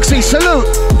 time Strugsy, salute.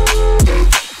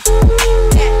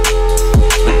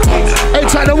 Hey,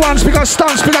 time the ones, big on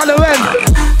Stunts, big on the Ren.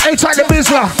 Hey, time the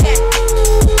Bizzler.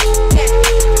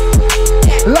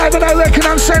 Live and I reckon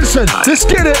uncensored. Let's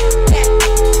get it.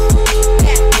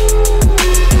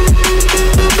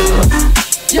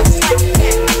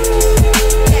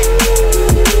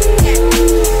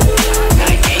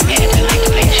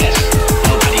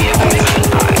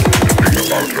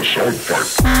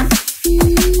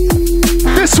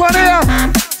 This one here.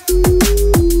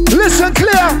 Listen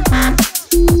clear.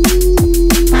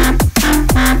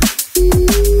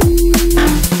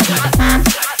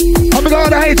 I'm going to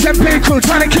the HMP crew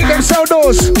trying to kick them cell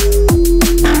doors.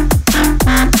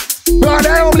 Right,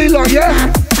 they only lot,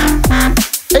 yeah?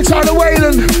 It's on the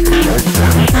Wayland.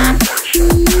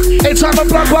 It's on the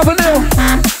Blood Brother Neil.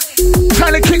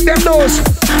 Trying to kick them doors.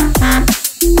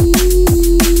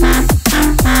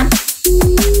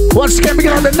 Once again, we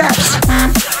get on the naps.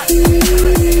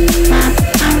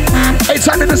 It's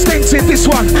on the Distinctive, this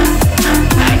one.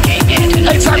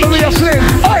 It's on Maria Flynn.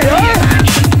 Oi, oi.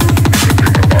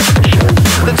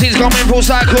 The 90s coming full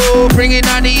cycle, bringing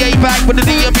 98 back, but the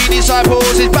DMB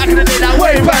disciples is back in the day, that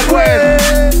way back when.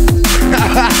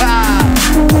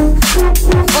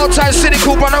 Old time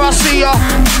cynical, brother, I see ya.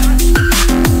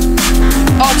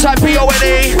 Old time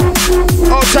BONE,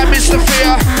 old time Mr.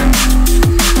 Fear.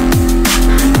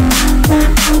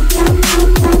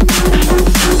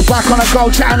 Back on the go,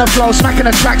 chat on the flow, smacking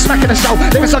the track, smacking the show.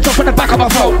 Lyrics are dropping the back of my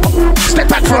phone. Step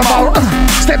back for a mo,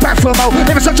 step back for a mo.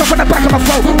 Lyrics are dropping the back of my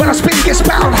phone. When I speak, it gets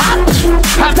bound.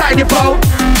 Have that in your boat.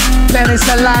 Plenty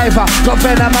saliva, got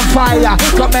venom and fire.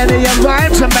 Got many a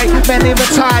rhyme to make many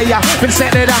retire. Been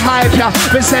set to the hype, yeah.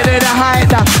 Been set to the hype,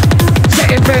 yeah.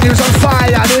 Setting venues on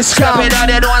fire, this guy. Stepping out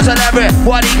there, no one celebrate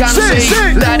what he can see.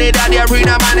 Landed at the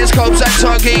arena, man, it's Copes and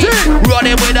Turkey.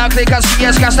 Running with a click and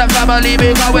CS, cast the family.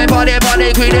 Big away, body,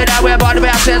 greeted that way, body,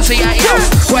 I said, see,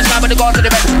 West man with the God to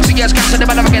the bed. CS, cast the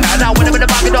motherfucking now. When I'm in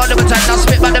the back, don't ever time. Now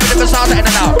spit by the middle of the stars, and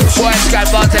now. Boys, got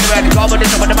bars in the red, come with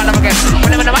this, I'm in the motherfucking.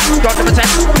 When I'm in the back, don't ever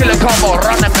time. Kill a combo,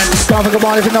 run the man. Can't think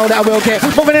about if you know that I will get.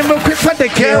 Moving in real quick for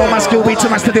the kill. My skill be too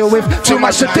much to deal with. Too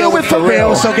much to deal with for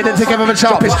real. So get it together and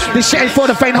sharpest. This shit ain't for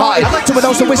the faint-hearted. Two of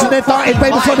those who wishing they farted,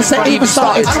 baby, before the set even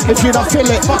started. If you don't feel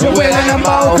it, you're wailing a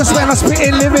mo. Cause when I'm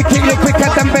spitting lyrically, you're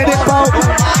quicker than Betty Boat.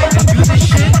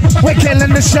 We're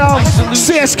killing the show.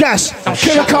 CS Gas,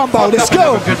 Killer Combo, let's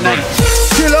go.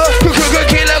 Killer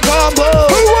combo.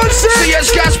 Who wants it?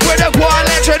 CS Gas, brother, go on,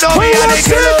 let you know me and the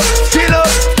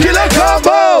killer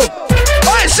combo.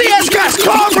 Alright, CS Gas,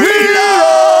 come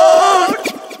reload.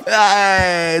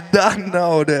 I don't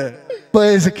know that.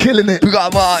 Boys are killing it. We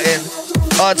got Martin,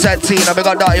 outside Tina, we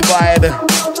got Dirty Vibe.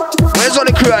 Where's all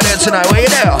the crew out there tonight? Where you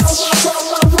there?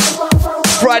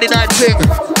 Friday night thing.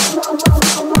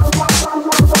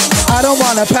 I don't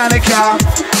wanna panic, y'all.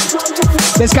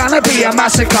 There's gonna be a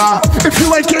massacre. If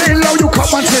you ain't getting low, you come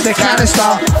onto the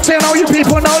canister. Saying all you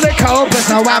people know the code,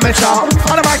 there's no amateur.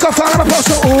 On the microphone, I'm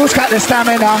supposed to ooze, got the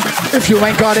stamina. If you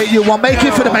ain't got it, you won't make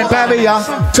it for the main barrier.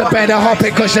 So better hop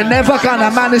it, cause you're never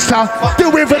gonna manage to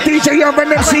deal with a DJ or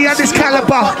an MC at this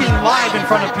caliber. Live in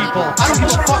front of people.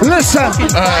 Listen.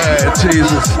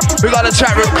 Jesus. We got a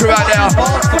chat room crew out there.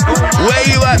 Where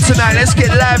you at tonight? Let's get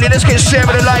lively, let's get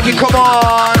sharing the life. Come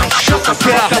on.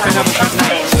 Yeah.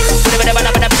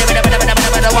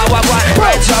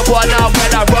 Right up one now,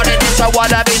 when I'm running this, I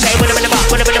wanna be saying, with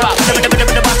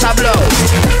the bottom blow.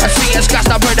 I see a scash,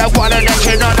 I bring that one and that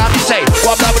you know, I'm saying,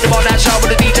 what blow with the ball, that show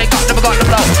with the DJ, never got the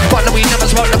blow. But the weed never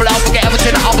smoke the blow, forget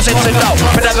everything, the opposite to no.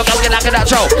 But never go get like that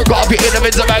show, gotta be in the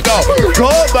midst of my go.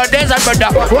 Go, but there's a brother,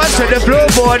 what's in the blue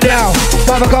board now?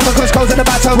 Father God, because goes in the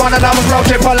battle, run and I was road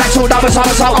trip, like 2 doubles,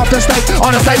 off the stage,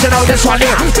 on the stage, you know this one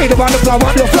here. Feed the one to blow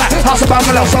up your flat, house of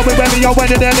bungalow, so we ready, yo, when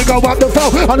it then go up the flow.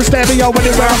 On the stereo,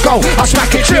 anywhere I go, I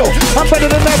smack it chill. I'm better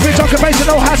than average occupation,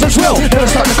 no hazards will. Never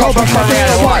start to cold, but from there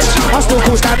to watch. I still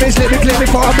cool stand this, let me clear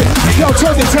before I be. Yo,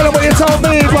 tell them what you told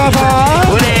me, brother.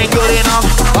 Well, it ain't good enough.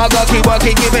 I gotta keep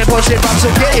working, keep it pushing, back so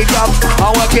get it up.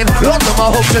 I'm working, lots of my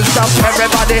hooks and stuff.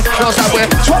 Everybody knows that we're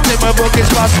swapping my bookings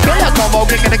fast. Get a combo,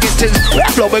 kicking the kitchens. We're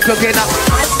flowing, cooking up.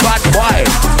 But why?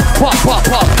 Pop,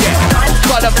 yeah.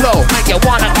 Got the flow, make you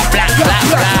wanna go black.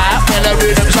 And the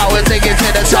rhythm, so we're taking to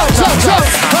the top.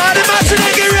 All the massive,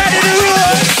 get ready to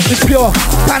roll. It's pure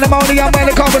pandemonium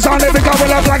when the covers on every cover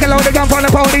love like a loaded gun from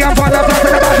the podium. For the front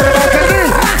of the back of the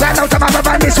balcony. That note I'm up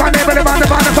this one, never the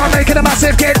bottom for making a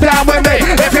massive get down with me.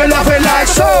 If you love it like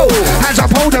so, hands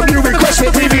up, hold them, you request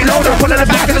it, we reload them. Pull in the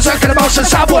back of the circular motion,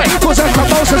 subway. Cause I'm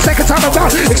promotion, second time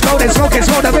around. Exploding, smoking,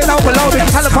 slow, they've been overloaded.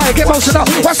 And the fire get motion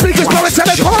up. What speakers blowing, tell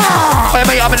it, Hey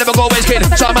mate, I'm never go always kid.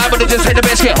 So I'm able to just hit the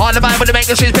biscuit. On the mind with the make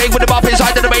the shit big with the bop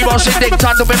inside of the rainbow shit. Ding,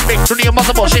 time to win big. To the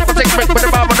impossible shit, protect brick with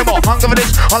the bomb on the more. Hunger for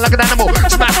this, on like an animal.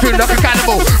 Smash through like a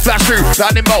cannibal. Flash through,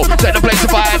 lightning bolt. Set the place to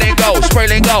fire and then go. Spray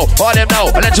and go. All them know.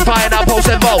 Electrifying our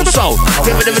post and vote. So,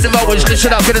 give me the voltage.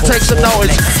 Listen up, gonna take some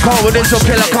notice. Call with this or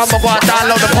killer. Come on, go and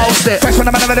download the post it. Fresh when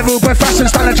I'm out of the roof, but fashion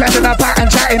style and trend in the back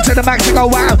and chatting to the max to go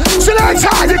wow. So that's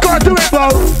how you gotta do it, bro.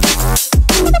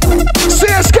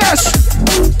 CS Gas,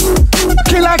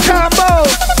 Killer Combo,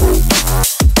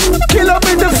 kill up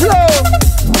in the flow,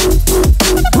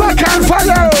 rock and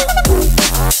follow.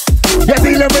 You're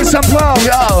dealing with some flow.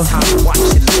 Yo,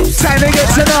 time to get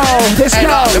to know. Let's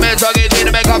go. The man talking to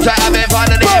the man comes out, having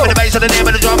fun. The name of the bass, and the name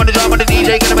of the drum, and the drum, and the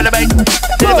DJ, get him in the bass.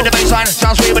 Get him in the bass line,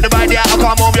 sound sweet with the right, yeah, I'll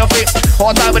come on your feet.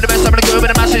 All time with the best, I'm gonna go with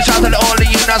the massive shout to all of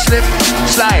you, now slip,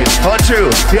 slide, on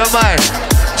true, your mind.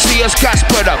 CS gas,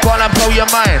 brother. Go on and blow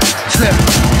your mind. Slip,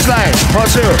 slide, or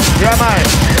two, your mind.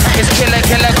 It's killer,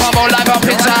 come on like up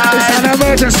inside. It's an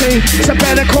emergency, it's a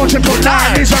better call triple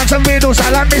nine. These runs and riddles,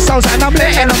 I like missiles and I'm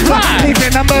letting them fly.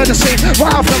 Leaving a murder scene,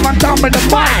 right after I'm done with the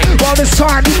mind. Well, this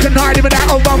time you can hide even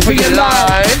out or run for your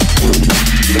life.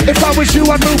 If I was you,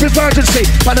 I'd move emergency.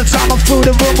 By the time I'm through,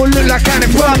 the room will look like an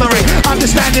infirmary.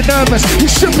 Understand you're nervous, you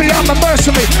should be on my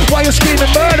mercenary. While you're screaming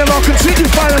murder, I'll continue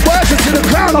firing words into the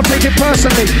crowd, I'll take it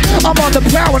personally. I'm on the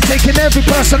prowl and taking every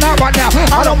person out right now.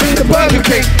 I don't mean the Burger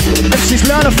King. MC's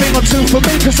learn a thing or two for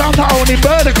me, cause I'm not only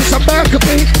murder, cause I'm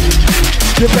Mercury.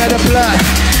 You better blur.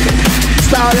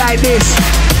 Style like this.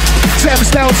 Thames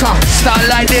Delta. Style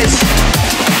like this.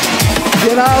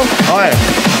 You know? Alright.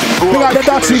 We got the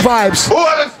Nazi vibes. Who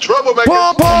are the troublemakers?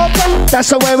 Boom, boom.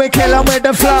 That's the way we kill 'em with the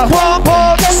flow. Boom,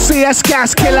 boom. CS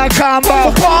gas killer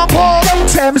combo. Boom, boom.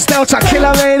 Thames Delta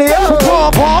killer radio. Boom,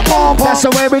 boom, boom. That's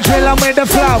the way we drill 'em with the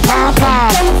flow. Pom,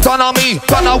 pom. Don't know me,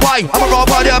 don't know why. I'm a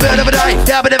robot, yeah, but never die.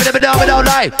 Yeah, but never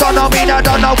lie. Don't know me, now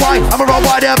don't know why. I'm a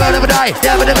robot, yeah, but never die.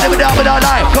 Yeah, but never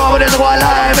lie. Go with this while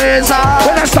I'm inside.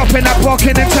 We're not stopping up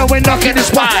rocking until we're knocking the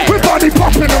spine. We're body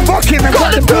popping and rocking and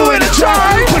got them doing a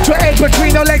try. Put your head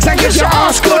between your legs and give your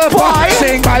ass goodbye.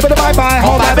 Sing bye bye bye bye,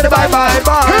 oh bye bye bye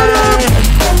bye.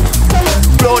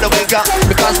 Blow the wig up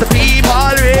because the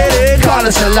people really call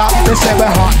us a lot. They say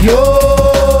we're hot, yo.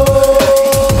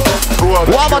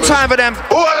 One more time for them.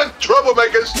 Who are the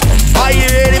troublemakers? Are you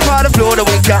ready for the blow the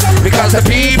wig up? Because the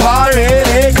people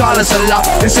really call us a lot.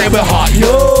 They say we're hot,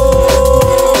 yo.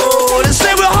 They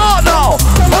say we're hot now,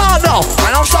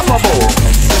 and unstoppable.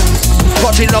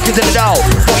 Watching lock into the door.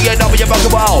 Oh yeah, no, but you're rockin'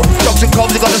 well. Dogs and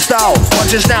combs, they got the style. Watch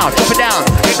us now, drop it down.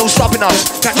 Ain't no stopping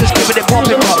us. Catch us giving it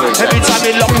popping up. Every time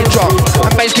we lock and drop.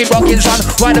 And bass keep rocking, son.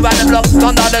 Right around the block.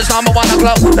 Don't know there's number 1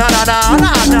 o'clock. Nah.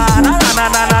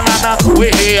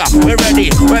 We're here, we're ready.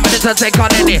 We're ready to take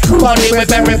on any. Party with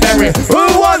Berry. Who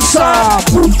wants some?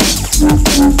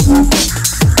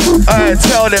 Alright,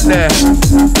 tell them there.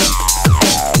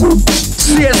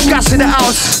 CS gas in the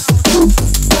house.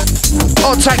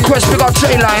 Outside Quest, we got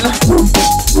J-Line.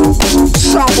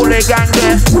 Sample gang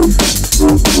there.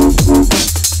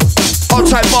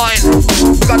 Outside Mine,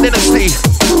 we got Dynasty.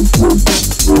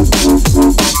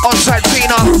 Outside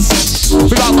Tina,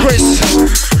 we got Chris.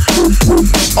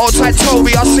 Outside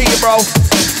Toby, I see you, bro.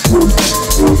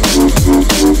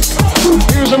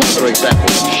 Here's another example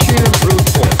of sheer brute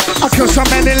force. I kill so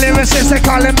many lyricists, they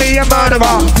calling me a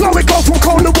murderer. Flow it go from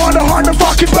cold to water, hard to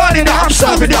fucking burning up. I'm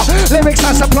serving ya. Lyrics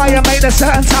I supply and made a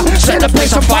certain time. Set the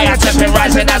place on fire, tipping,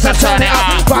 rising as I turn it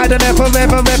up. Riding it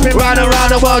forever, ripping, run around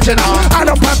the world, you know. I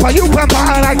don't pamper, you pamper,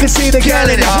 and I can see the girl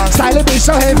in ya. Style be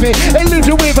so heavy, it leaves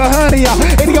you with a hernia.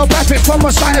 Idiopathic from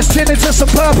a sinus chin into some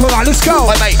purple. Let's go.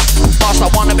 Wait, mate. Master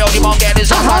wanna build him on, get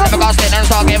his outside. Never got skin and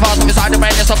start getting fast beside the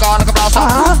brain, it's so gone like a blast.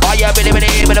 Oh yeah, billy,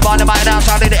 with the bond of mine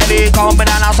outside of the heavy. Come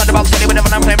banana outside the box, silly with the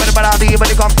fun, I'm playing with the banana, you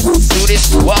better come. Do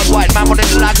this worldwide, man, wanted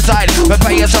to like a side.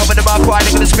 Prepare yourself in the bar, cry,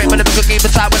 look at the spit, but if you could keep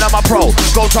it tight when I'm a pro.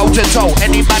 Go toe to toe,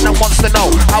 any man that wants to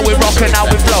know how we rock and how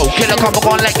we flow. Killer come, we're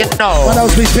gonna let you know. When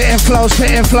those be spitting flows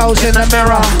in the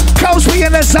mirror. Close we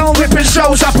in the zone, ripping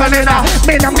shows up and in her.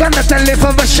 Man, I'm gonna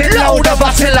deliver a shitload of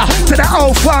artillery to the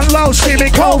old front row,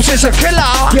 screaming Combs is a killer.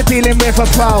 You're dealing with a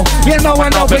pro, you know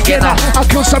I'm no beginner. I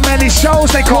kill so many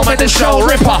shows, they call me the show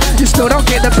ripper. You still don't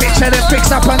get the picture, then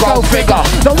fix up and go figure.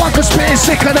 No one can spit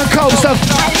sicker than Combs of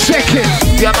chicken.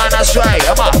 Yeah man, that's right,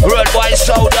 I'm a worldwide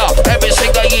soldier. Every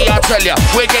single year I tell ya,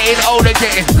 we're getting older,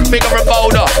 getting bigger and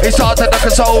bolder. It's hard to knock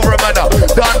us over, man.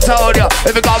 Don't tell ya,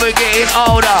 if we got we're getting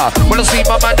older. When I see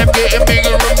my man, them getting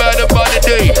bigger and better by the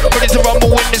day. Ready to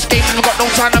rumble in this game, we've got no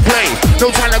time to play. No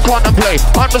time to contemplate,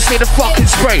 I'm just see the fucking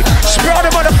spray. Spray all the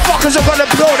motherfuckers are gonna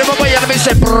blow them away and they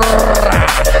say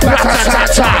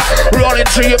rolling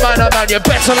through your man, you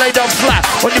better lay down flat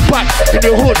on your back, in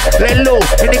your hood, lay low,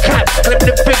 in the cap, clip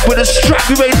the big with a strap,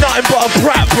 you ain't nothing but a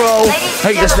brat, bro.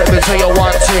 Hey, just let me tell you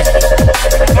one thing,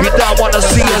 you don't wanna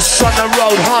see us on the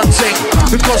road hunting,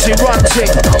 because you runting,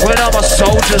 when I'm a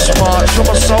soldier's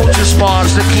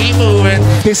march, to keep moving.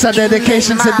 It's a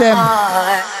dedication to them.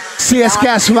 CS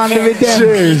Gas running with them.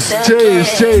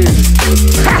 Cheers.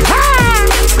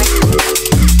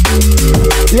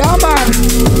 Yeah, man.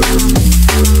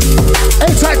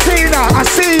 A-Time Tina, I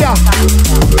see ya.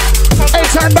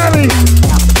 A-Time Barry.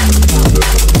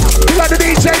 You got the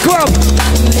DJ Club.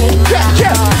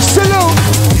 Yeah, salute.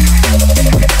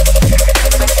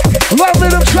 One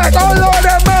rhythm track, oh Lord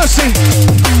have mercy.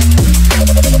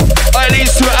 Alright,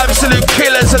 these two absolute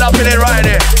killers and up in it right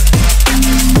here.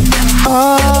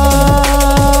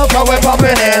 Oh, but we're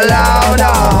popping it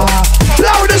louder.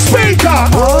 Louder speaker.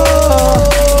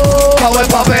 Oh, but we're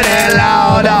popping it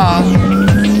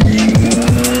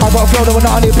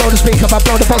the speaker, but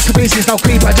blow the box to pieces, no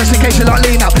creeper. Just in case you're not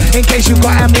lean up, in case you've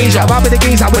got amnesia. Run with the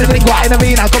geezer, with a big white in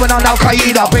arena. Going on Al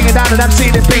Qaeda, bringing down and I'm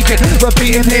seeing it beacon.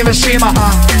 Repeating Hiroshima.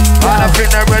 I think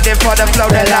they're ready for the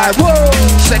flow. They're like, whoa.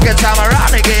 Second time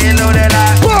around, they getting low. They're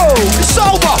like, whoa. It's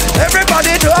over.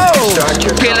 Everybody know.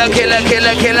 Killer, killer,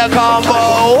 killer, killer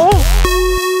combo.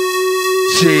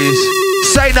 Jeez.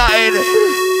 Say nothing.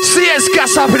 CS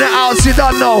gas up in the house, you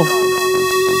don't know.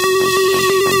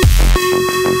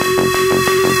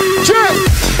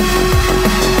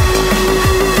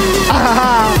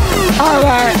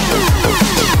 Alright.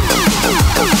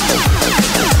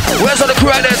 Where's all the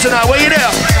crew out there tonight? Where you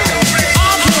there?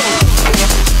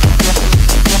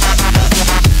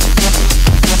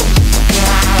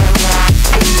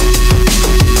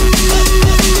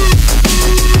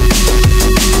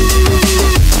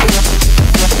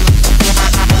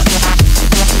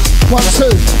 One,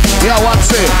 two. Yeah, 1,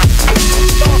 2.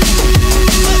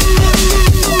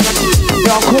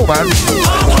 Yeah, I'm cool, man.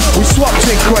 We swapped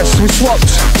in Quest, we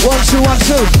swapped. 1, 2, 1,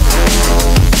 2.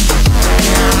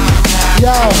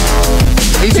 Yo,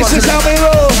 this is how we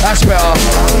roll. That's better.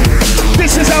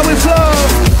 This is how we flow.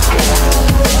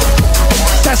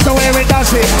 That's the way we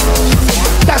does it.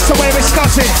 That's the way we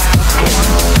scuss it.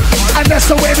 And that's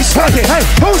the way we start it. Hey,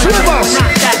 who's with us?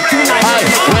 Hey,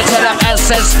 we're to the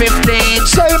SS15.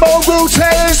 Same old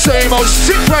routine. Same old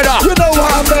shit, brother. You know what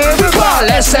I mean? We call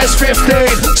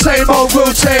SS15. Same old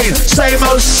routine. Same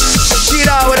old shit, you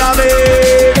know what I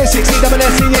mean?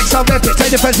 S60SCX, I'm epic.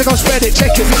 Take the fence and go spread it.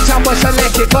 Check it, big time, watch and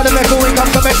lick it. Got the record ring up,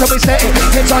 the mental we set it.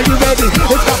 Heads, are you ready?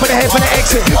 It's up for the head for the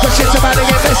exit. The shit's about to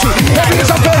get messy. That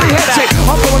means I'm very hectic.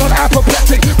 I'm going on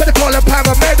apoplectic. Better call a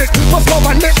paramedic. Before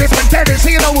I lick it, pandemic. So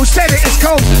you know who said it. It's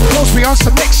cold. Close me on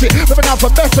some mix shit. With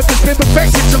another method that's been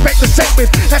perfected to wreck the set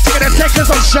with. Let's take it seconds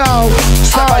on show.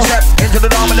 Step by step into the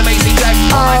dome with the amazing jack.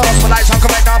 My gospel lights, I'm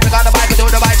correct. I'm on the bike and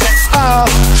doing the bike check.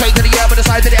 Straight to the air, but the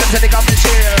side to the end, till they come to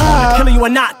share. Killer, you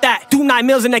are not that. Do 9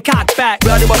 mils in the cock back.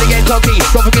 Bloody body get cocky.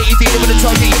 Don't forget you dealing with the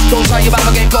trophy. Don't try your back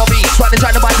again, copy.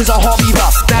 Trying to bike is a hobby,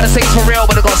 but now the saints for real,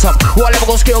 but I got some. What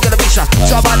level go skill, gonna be shot.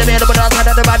 Jump on the man, but I'm kind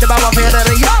of the band, I'm feeling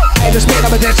it. Yo! Hey, the spit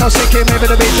of a dead, so sick, maybe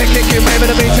the beat, clicking, maybe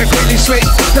the beat, quickly switch.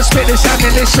 The spit is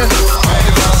ammunition.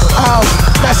 Oh,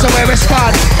 that's the way we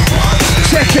start.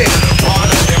 Check it.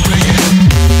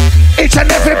 Each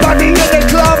and everybody in the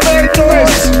club make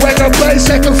noise. When the bass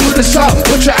echo through the song,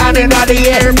 put your hand in the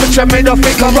air, put your middle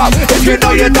finger up. If you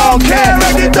know you don't care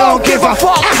and you don't give a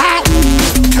fuck.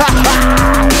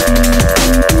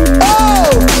 Oh!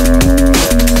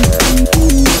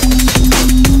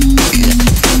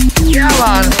 Yeah,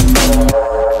 man.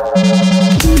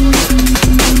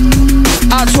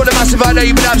 Out to the massive, I know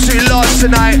you've been absolutely lost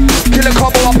tonight. Killer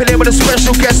combo up in here with a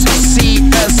special guest,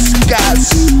 CS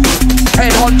Gas.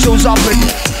 Head honchos up in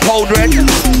Cold Red.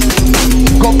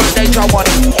 Government Nature 1.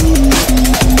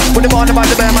 Put them on about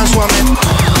the bear man swimming.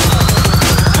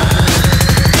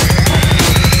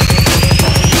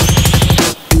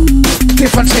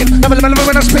 Different tip. Never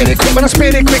when I spin it quick, when I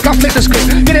spin it quick, I flip the script.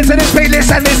 Get into this playlist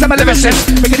and this, I'm a living shit.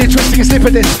 Make it interesting and slip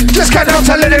of this. Just can't out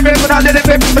a little bit, but I let it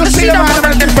rip. You'll see the man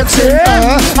of a different tip.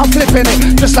 I'm flipping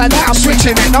it, just like that, I'm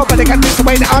switching it. Nobody can miss the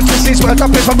way the artist is worked up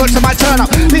if I work to my turn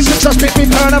up. These are just make me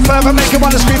burn up further, make you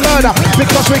wanna scream murder.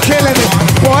 Because we're killing it.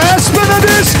 Boy, spin of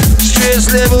this.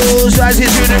 Stress levels, rising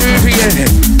through the roof again.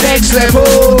 Next level,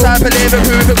 type of living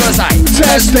proof because I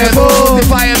Test level. the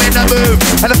fire in the move,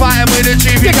 and the fire with the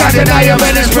truth. You can't deny your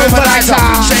when it's proof of lighter.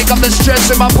 Shake up the stress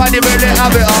in my body, really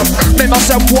have it up. Make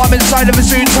myself warm inside of a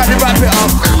suit, trying to wrap it up.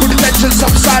 With the tension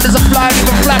subside as I'm flying,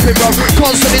 even flapping, bro.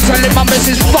 Constantly telling my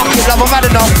missus, fuck it, love, I've had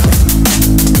enough.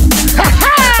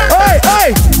 Hey, hey!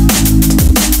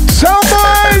 Sound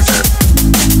boys!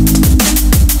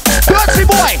 Dirty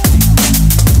boy!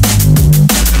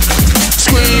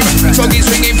 Scream, tuggy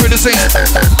swinging through the scene.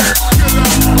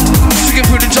 Swinging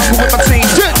through the jungle with my team.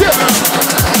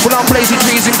 When I'm blazing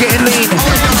trees and getting lean.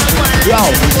 Yo.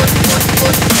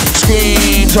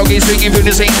 Scream, tuggy swinging through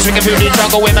the scene. Swinging through the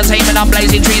jungle with my team. And I'm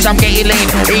blazing trees, I'm getting lean.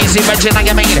 Easy mention like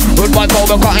you mean. Good boy,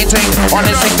 Cobra, cutting team. On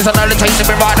this thing, there's another taste to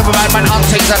be right up around my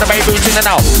hunting. And the baby boots in and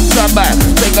out. Turn back,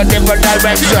 take a different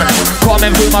direction.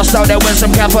 Coming through my style, there with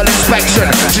some careful inspection.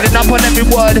 Shitting up on every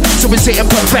word, so we see in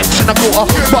perfection. I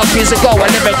caught a bug years ago, a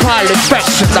lyrical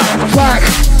infection.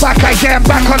 Back again,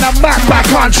 back on the map, back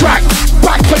on track.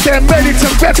 Back for them, ready to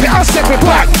rip it, I'll step it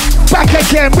back. back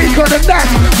again, we got a knack.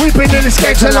 We've been in this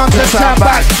game too long to stand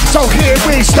back. So here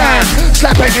we stand,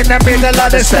 slapping in the middle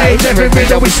of the stage. Every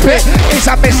riddle we spit is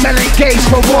a missile engaged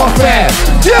for warfare.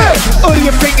 Yeah, who do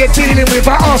you think you're dealing with?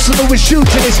 Our arsenal is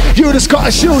shooting this, you just got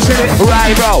a shoes in it.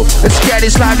 Right, bro, let's get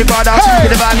it slightly brother. Hey.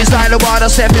 The vibe is like the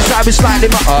water, step inside me slightly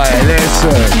more. Alright,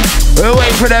 listen. We're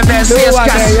waiting for them best. Yes,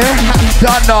 guys.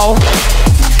 Don't know.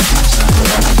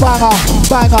 Banger,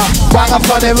 banger, banger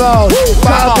for the road.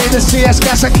 Banger be the CS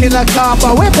gas and killer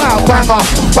combo. We're about banger,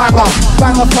 banger,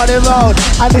 banger for the road.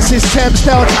 And this is Thames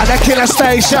Delta, the killer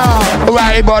station.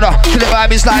 Right, brother, the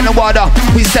vibe is like the water.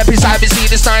 We step inside, we see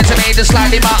the signs and they just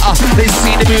slightly matter. They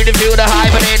see the beauty, feel the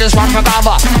hype, and they just run for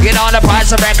cover. Get on the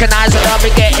price and recognize it, I'll be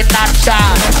getting knocked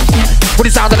down. With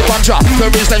the sound of the contra,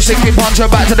 the wrist left sinking puncher.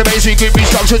 Back to the base, we keep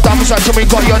restructured, double structure, we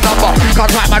got your number.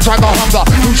 Can't track my track or hunger.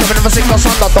 Who's shoving of a single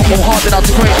sunder? Don't go hard enough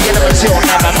to create the elements, you'll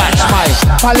never match mine.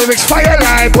 My lyrics fire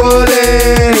like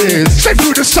bullets. Straight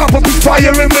through the summer, we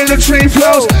fire in military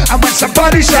flows. And when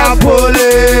somebody shout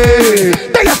bullet,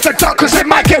 they have to duck cause they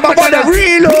might get my wanna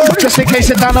reload. Just in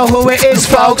case you don't know who it is,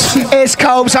 folks, it's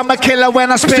Cobes, I'm a killer when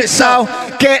I spit, so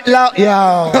get low,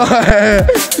 yo.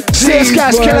 CS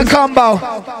Gas, killer combo.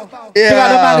 Yeah. We got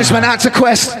the management out to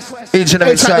Quest. Each and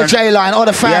every It's at the J-Line, or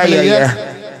the family,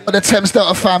 yeah. Or the Thames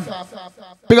Delta fam.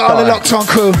 We got all the locked on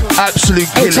crew. Absolute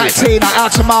A-Type Tina,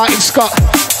 out to Martin Scott.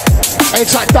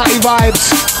 A-Type Dirty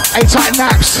Vibes. A-Type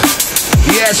Naps.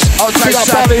 Yes, outside We got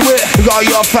side. Bobby Witt. We got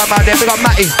your fam out there, we got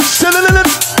Matty.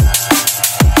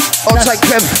 Outside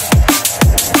Clem.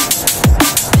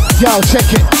 Yo,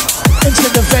 check it. Into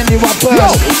the venue I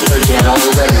burst.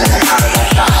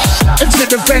 Into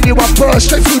the venue I burst.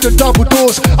 Straight through the double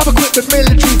doors. I'm equipped with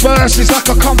military verses like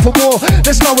I come for war.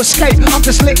 There's no escape, I'm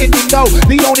just letting you know.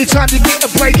 The only time you get a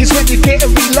break is when you get a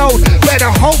reload.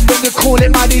 Better hope when you call it,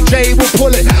 my DJ will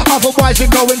pull it. Otherwise you're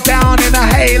going down in a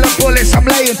hail of bullets. I'm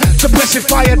laying suppressive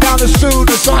fire down as soon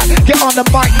as I get on the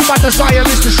mic. My desire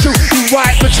is to shoot you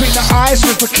right between the eyes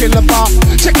with a killer bar.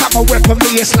 Check out my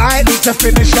weaponry, it's likely to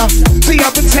finish up. See,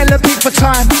 I've been telling people for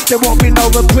time, there won't be no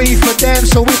reprieve for them.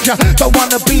 So if you don't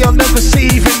wanna be on the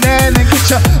receiving end, and get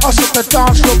your ass at the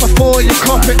dance floor before you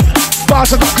cop it.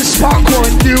 Bars are got the sparkle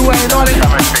and you ain't on it.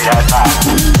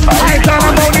 I ain't done,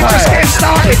 I'm only just getting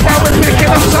started. Now we're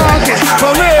picking up targets,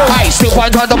 for real. I still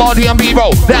find time to body and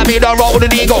B-roll. That mean I roll with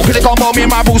an ego. Click on me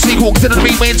and my boo sequel. Consider the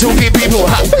beat me into few people.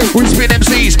 We spin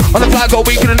MCs on the flag, go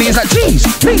weak on the knees like jeez,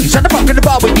 please. And the fuck in the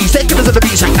bar with these, taking us at the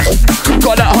beach.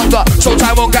 Got that hunger, so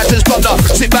time won't catch us plunder.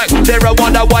 Sit back, there I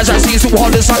wonder why I see too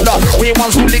hard as thunder. We ain't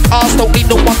ones who lick ass, don't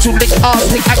need no one to lick ass.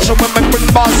 Take action when we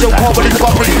bring bars, you'll call when it's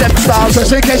got me step styles.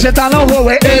 Just in case you don't know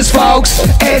who it is, folks,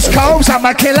 it's Cobes, I'm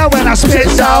a killer when I spit,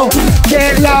 so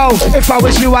get low. If I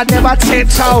was you, I'd never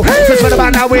tiptoe. Cause what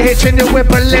about now we're hitting you with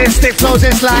ballistic flows,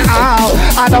 it's like, oh,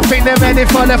 I don't think they're ready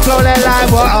for the flow, they're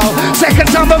like, whoa. Second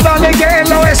time around, they're getting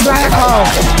low, it's like, oh,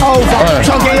 over.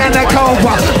 Toggy and the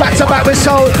Cobra, back to back with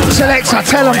Soul Selector,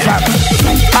 tell them, fam.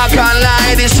 I can't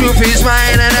lie, this truth is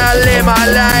mine, and I lay my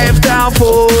life down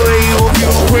for you. If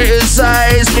you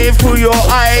criticize me through your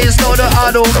eyes, know that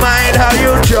I don't mind how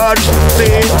you judge me.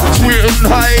 Sweet and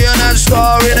high and a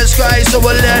star in the sky, so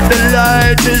I let the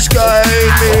light just guide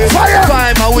me. Fire!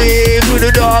 Find my way through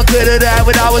the dark of the night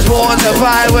when I was born to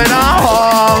fight when I'm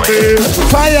hungry.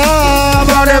 Fire,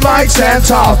 round the mic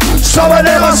center. Some of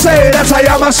them I say that I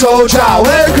am a soldier.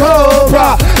 Well,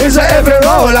 Cobra is a heavy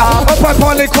roller. Up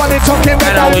on the quality talking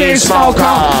about the smoker.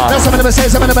 Now some of them say,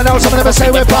 some of them know, some of them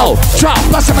say we're bold. Drop.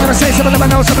 But some of them say, some of them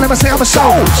know, some of them say I'm a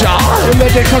soldier. We're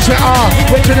ready cause we are.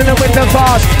 We're drilling it with the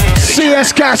bars.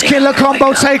 CS Gas, killer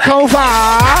combo, take over.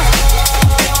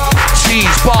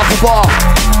 Jeez, bar for bar.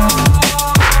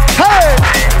 Hey!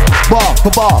 Bar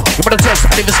for bar, you better test,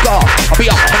 I leave a scar. I'll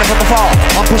be up coming from afar.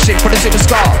 I'm pushing for the silver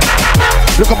scar.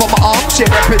 Look up on my arm,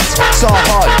 shit weapons, so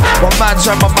hard. One man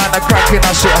trying my man, I'm cracking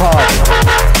that shit hard.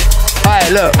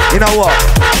 Alright, look, you know what?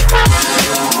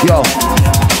 Yo.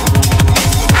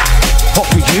 What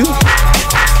for you?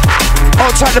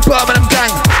 Outside the Birmingham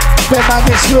gang. Ben man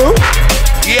gets through.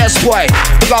 Yes, boy.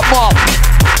 We got Mark.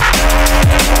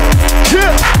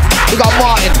 Yeah. We got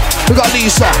Martin. We got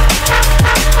Lisa.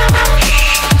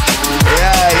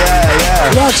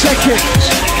 Yeah. Yo, check it.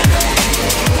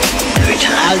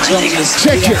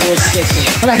 Check it.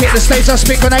 When I hit the stage, I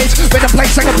speak grenades. With the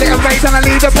place, I obliterate. And I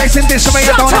leave the place in disarray.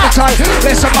 I don't have the time.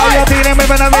 Listen, boy, you're dealing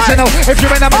with an original. If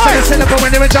you're in a mistake, syllable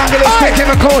when you're a jungle, it's quick,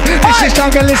 give a code. This is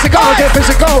jungle, it's a go, get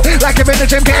physical. Like if in the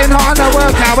gym, getting hot on the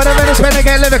work now. When I'm in the spin, I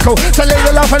get lyrical. So leave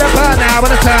the love for the burn now,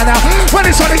 when I turn out. When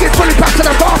it's on, I get fully back to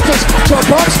the rafters. To a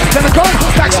box, then I go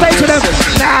backstage with them.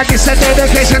 Now I get some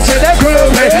dedication to the crew.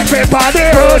 Fit body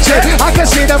rotate. I can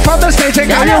see them from the stage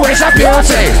and how you is a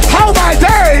beauty. Oh my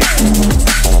days.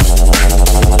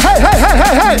 Hey, hey, hey,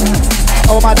 hey, hey.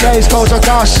 Oh my days goes, oh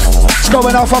gosh. It's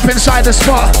going off up inside the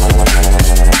spot.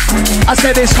 I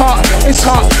said it's hot,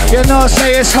 you know,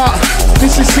 say it's hot.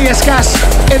 This is CS Gas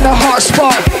in the hot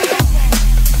spot,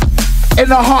 in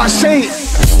the hot seat.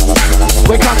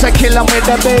 We got to kill them with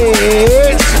the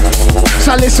beats.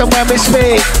 So listen when we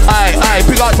speak. Aye,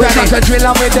 big up we got to drill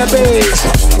them with the beats.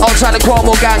 Outside the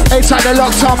Cornwall gang. Inside the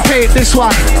locked on Pete, this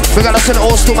one. We got to send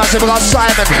all still massive, we got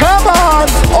Simon. Come on.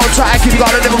 Outside Aki, we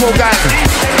got the Liverpool gang.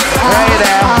 Right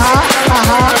there.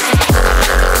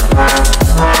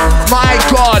 My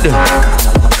God.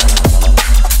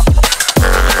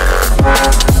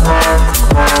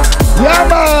 Yeah,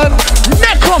 man.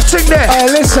 Neck off thing there. Hey,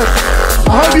 listen.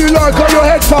 I hope you like got your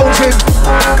headphones in.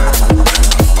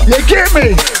 You get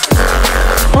me?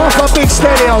 Off a big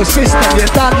stereo system, you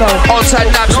done though.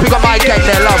 Outside Naps, pick up my gang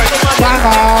there, love.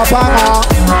 Banger, banger.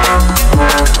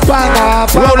 Banger,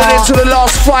 banger. Rolling into the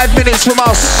last 5 minutes from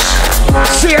us.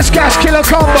 CS Gas Killer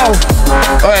Combo.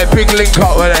 Alright, big link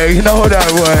up with it, you know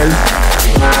that word.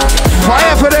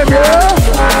 Fire for them, yeah?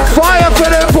 Fire for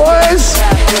them, boys.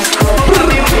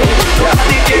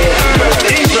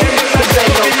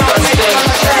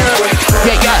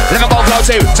 Yeah, let me go flow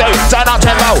two, turn up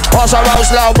tempo. Also roll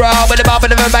slow, bro, with the bump in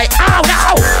the mate. Oh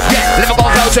no! Yeah, let me go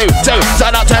flow two,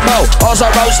 turn up tempo. Also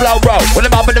roll slow, bro, with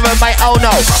the bump in the mate. Oh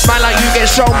no, man like you get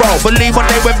shown, bro. Believe one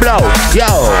day we blow. Yo,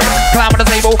 climb on the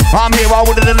table, I'm here, I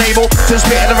wouldn't enable to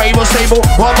spit in the rainbow stable.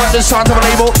 One month the sign to a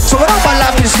label. So when my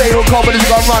life is stable, confidence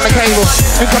gonna run the cable.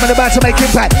 I'm coming about to make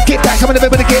impact. Get back, coming to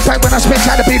bed with a get back. When I spit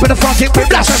out the people, the funk it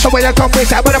whiplash. That's the way I come with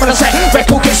that. When I'm gonna say,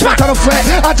 record get smacked on the fret.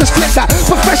 I just flip that.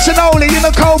 Professionally in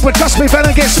the cold, but trust me,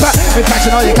 venom get spat. In fact,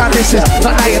 you know you can't miss this.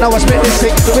 Not now, you know I spit this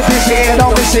sick. With this here,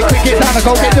 don't miss it. Quick get down and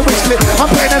go get the wrist clip.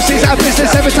 I'm playing MCs out of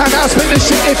business every time that I spit this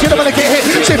shit. If you don't wanna get hit,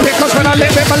 shit it, cause when I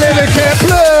live it, my lyric get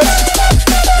blood.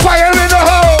 Fire in the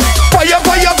hole. Fire,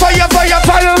 fire, fire, fire,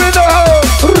 Fire in the hole.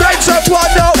 Right up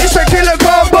one now, it's a killer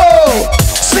combo.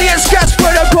 CS Gas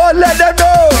protocol, let them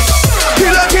know.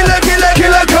 Killer, killer, killer,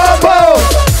 killer combo.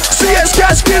 CS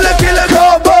Gas, killer, killer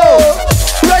combo.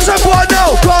 Rise up one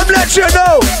now, come let you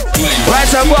know.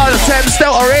 Rise up one, Thames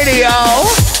Delta Radio.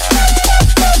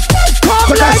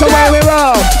 But that's the way we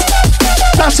roll.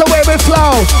 That's the way we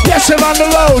flow. Yes, we're on the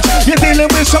road. You're dealing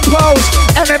with some pros.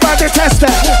 Everybody test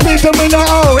it. Leave them in the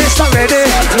hole. It's not ready.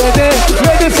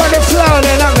 Ready for the flow.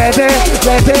 Then I'm ready.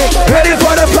 Ready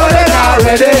for the flow. Then I'm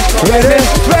ready.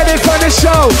 Ready for the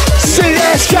show.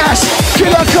 CS Gas,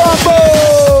 Killer Combo.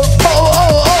 Oh.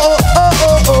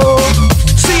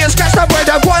 CS Gas, that boy,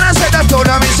 that one, I said that told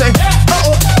him, he say,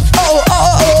 oh.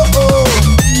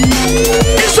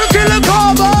 It's a killer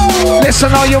combo.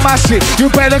 Listen, all you massive, you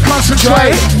better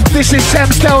concentrate. This is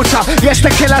Thames Delta, yes, the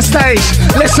killer stage.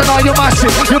 Listen, all you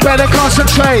massive, you better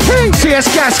concentrate. CS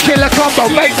Gas, Killer Combo,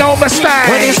 make no mistake.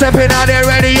 When you stepping out there,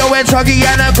 radio and talkie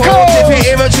and a cold. If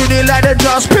you ever tune in like the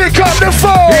just pick up the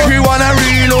phone. If you wanna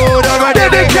reload or a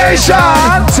dedication,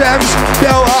 Thames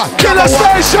Delta, Killer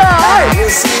Station. Hey.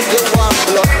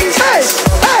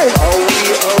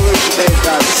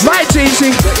 My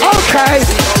easy. Okay.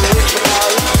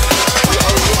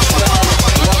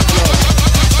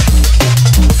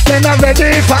 They're not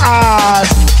ready for us.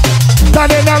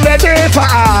 They're not ready for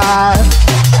us.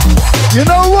 You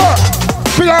know what?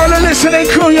 We got all the listening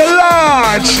crew, you're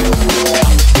large.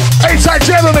 A-Type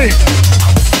Jeremy.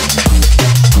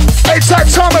 A-Type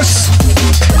Thomas.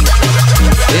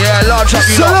 Yeah, large up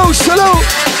you lot. Salute.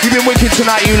 You've been wicked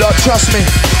tonight, you lot, trust me.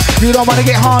 You don't want to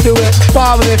get hard with it,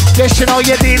 bar with it. Yes, you know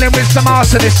you're dealing with some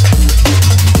arsonists.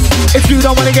 If you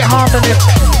don't want to get harmed in it,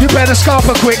 you better scarp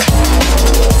her quick.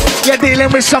 You're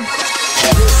dealing with some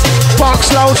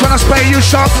box loads when I spray you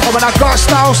shot. Or when I got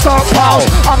style, stop pals.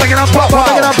 I'm making a block, I'm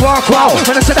making a block, wow.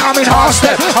 When I said that I'm in half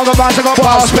step, I got bars, I got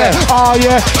bars spare. Oh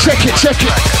yeah, check it.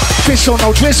 Fizzle, no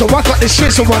drizzle, I got this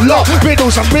shizzle a lot.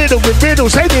 Riddles, I'm riddled with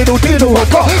riddles. Hey diddle, I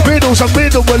got riddles, I'm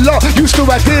riddled a lot. Used to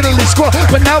have diddly squat,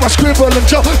 but now I scribble and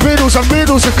jot. Riddles and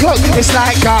clock. It's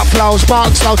like art flows,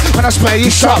 spark slows. When I spray you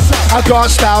shot, I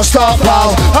got style, stop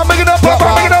pals. I'm making a block,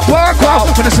 wow.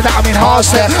 When I said that I'm in hard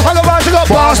step, I got bars, I got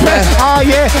bars spare. Oh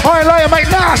yeah, I ain't lying, mate,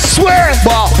 nah, I swear.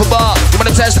 Bar for bar, you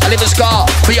wanna test, I live a scar.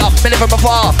 Be up, me live from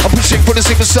afar. I'm pushing for the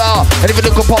superstar. And if you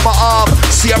look upon my arm,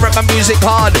 see I rap my music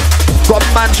hard. Got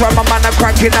man, try my man, I'm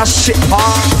cranking that shit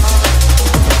hard.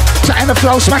 Chatting the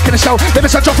flow, smacking the show. If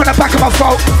it's a drop in the back of my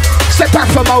throat, step back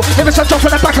for more. If it's a drop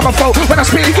in the back of my throat, when I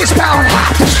spit it gets bound.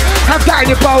 Have that in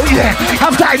your boat, yeah.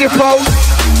 Have that in your boat.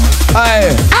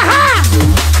 Hey. Aha!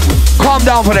 Calm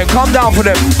down for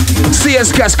them.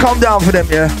 CS Gas, calm down for them,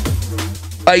 yeah.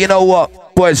 You know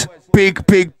what, boys?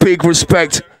 big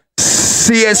respect.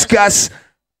 CS Gas,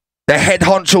 the head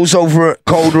honchos over at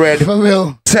Cold Red. For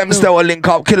real. Thames Delta link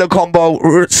up, Killer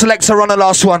Combo. Selector on the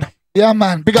last one. Yeah,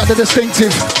 man. Big up the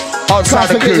distinctive. Outside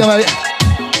the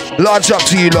crew. Large up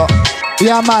to you lot.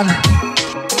 Yeah, man.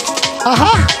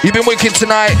 You've been wicked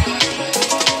tonight.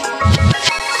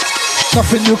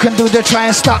 Nothing you can do to try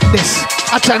and stop this.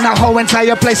 I turn that whole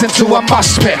entire place into a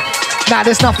mosh pit. Now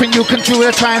there's nothing you can do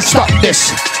to try and stop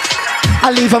this.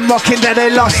 I leave them rocking that they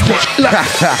lost it. Look.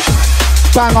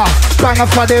 Banger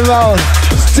for the road.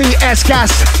 CS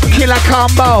Gas, Killer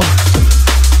Combo.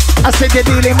 I said you're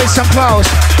dealing with some pros.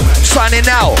 Signing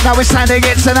out. Now it's time to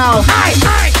get to know.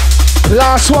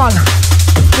 Last one.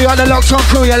 We got the locked on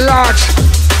crew, you're large.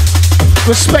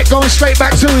 Respect going straight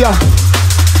back to you.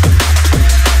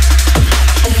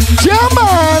 Yeah,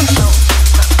 man.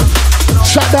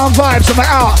 Shut down vibes, I'm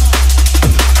out.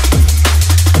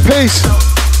 Peace.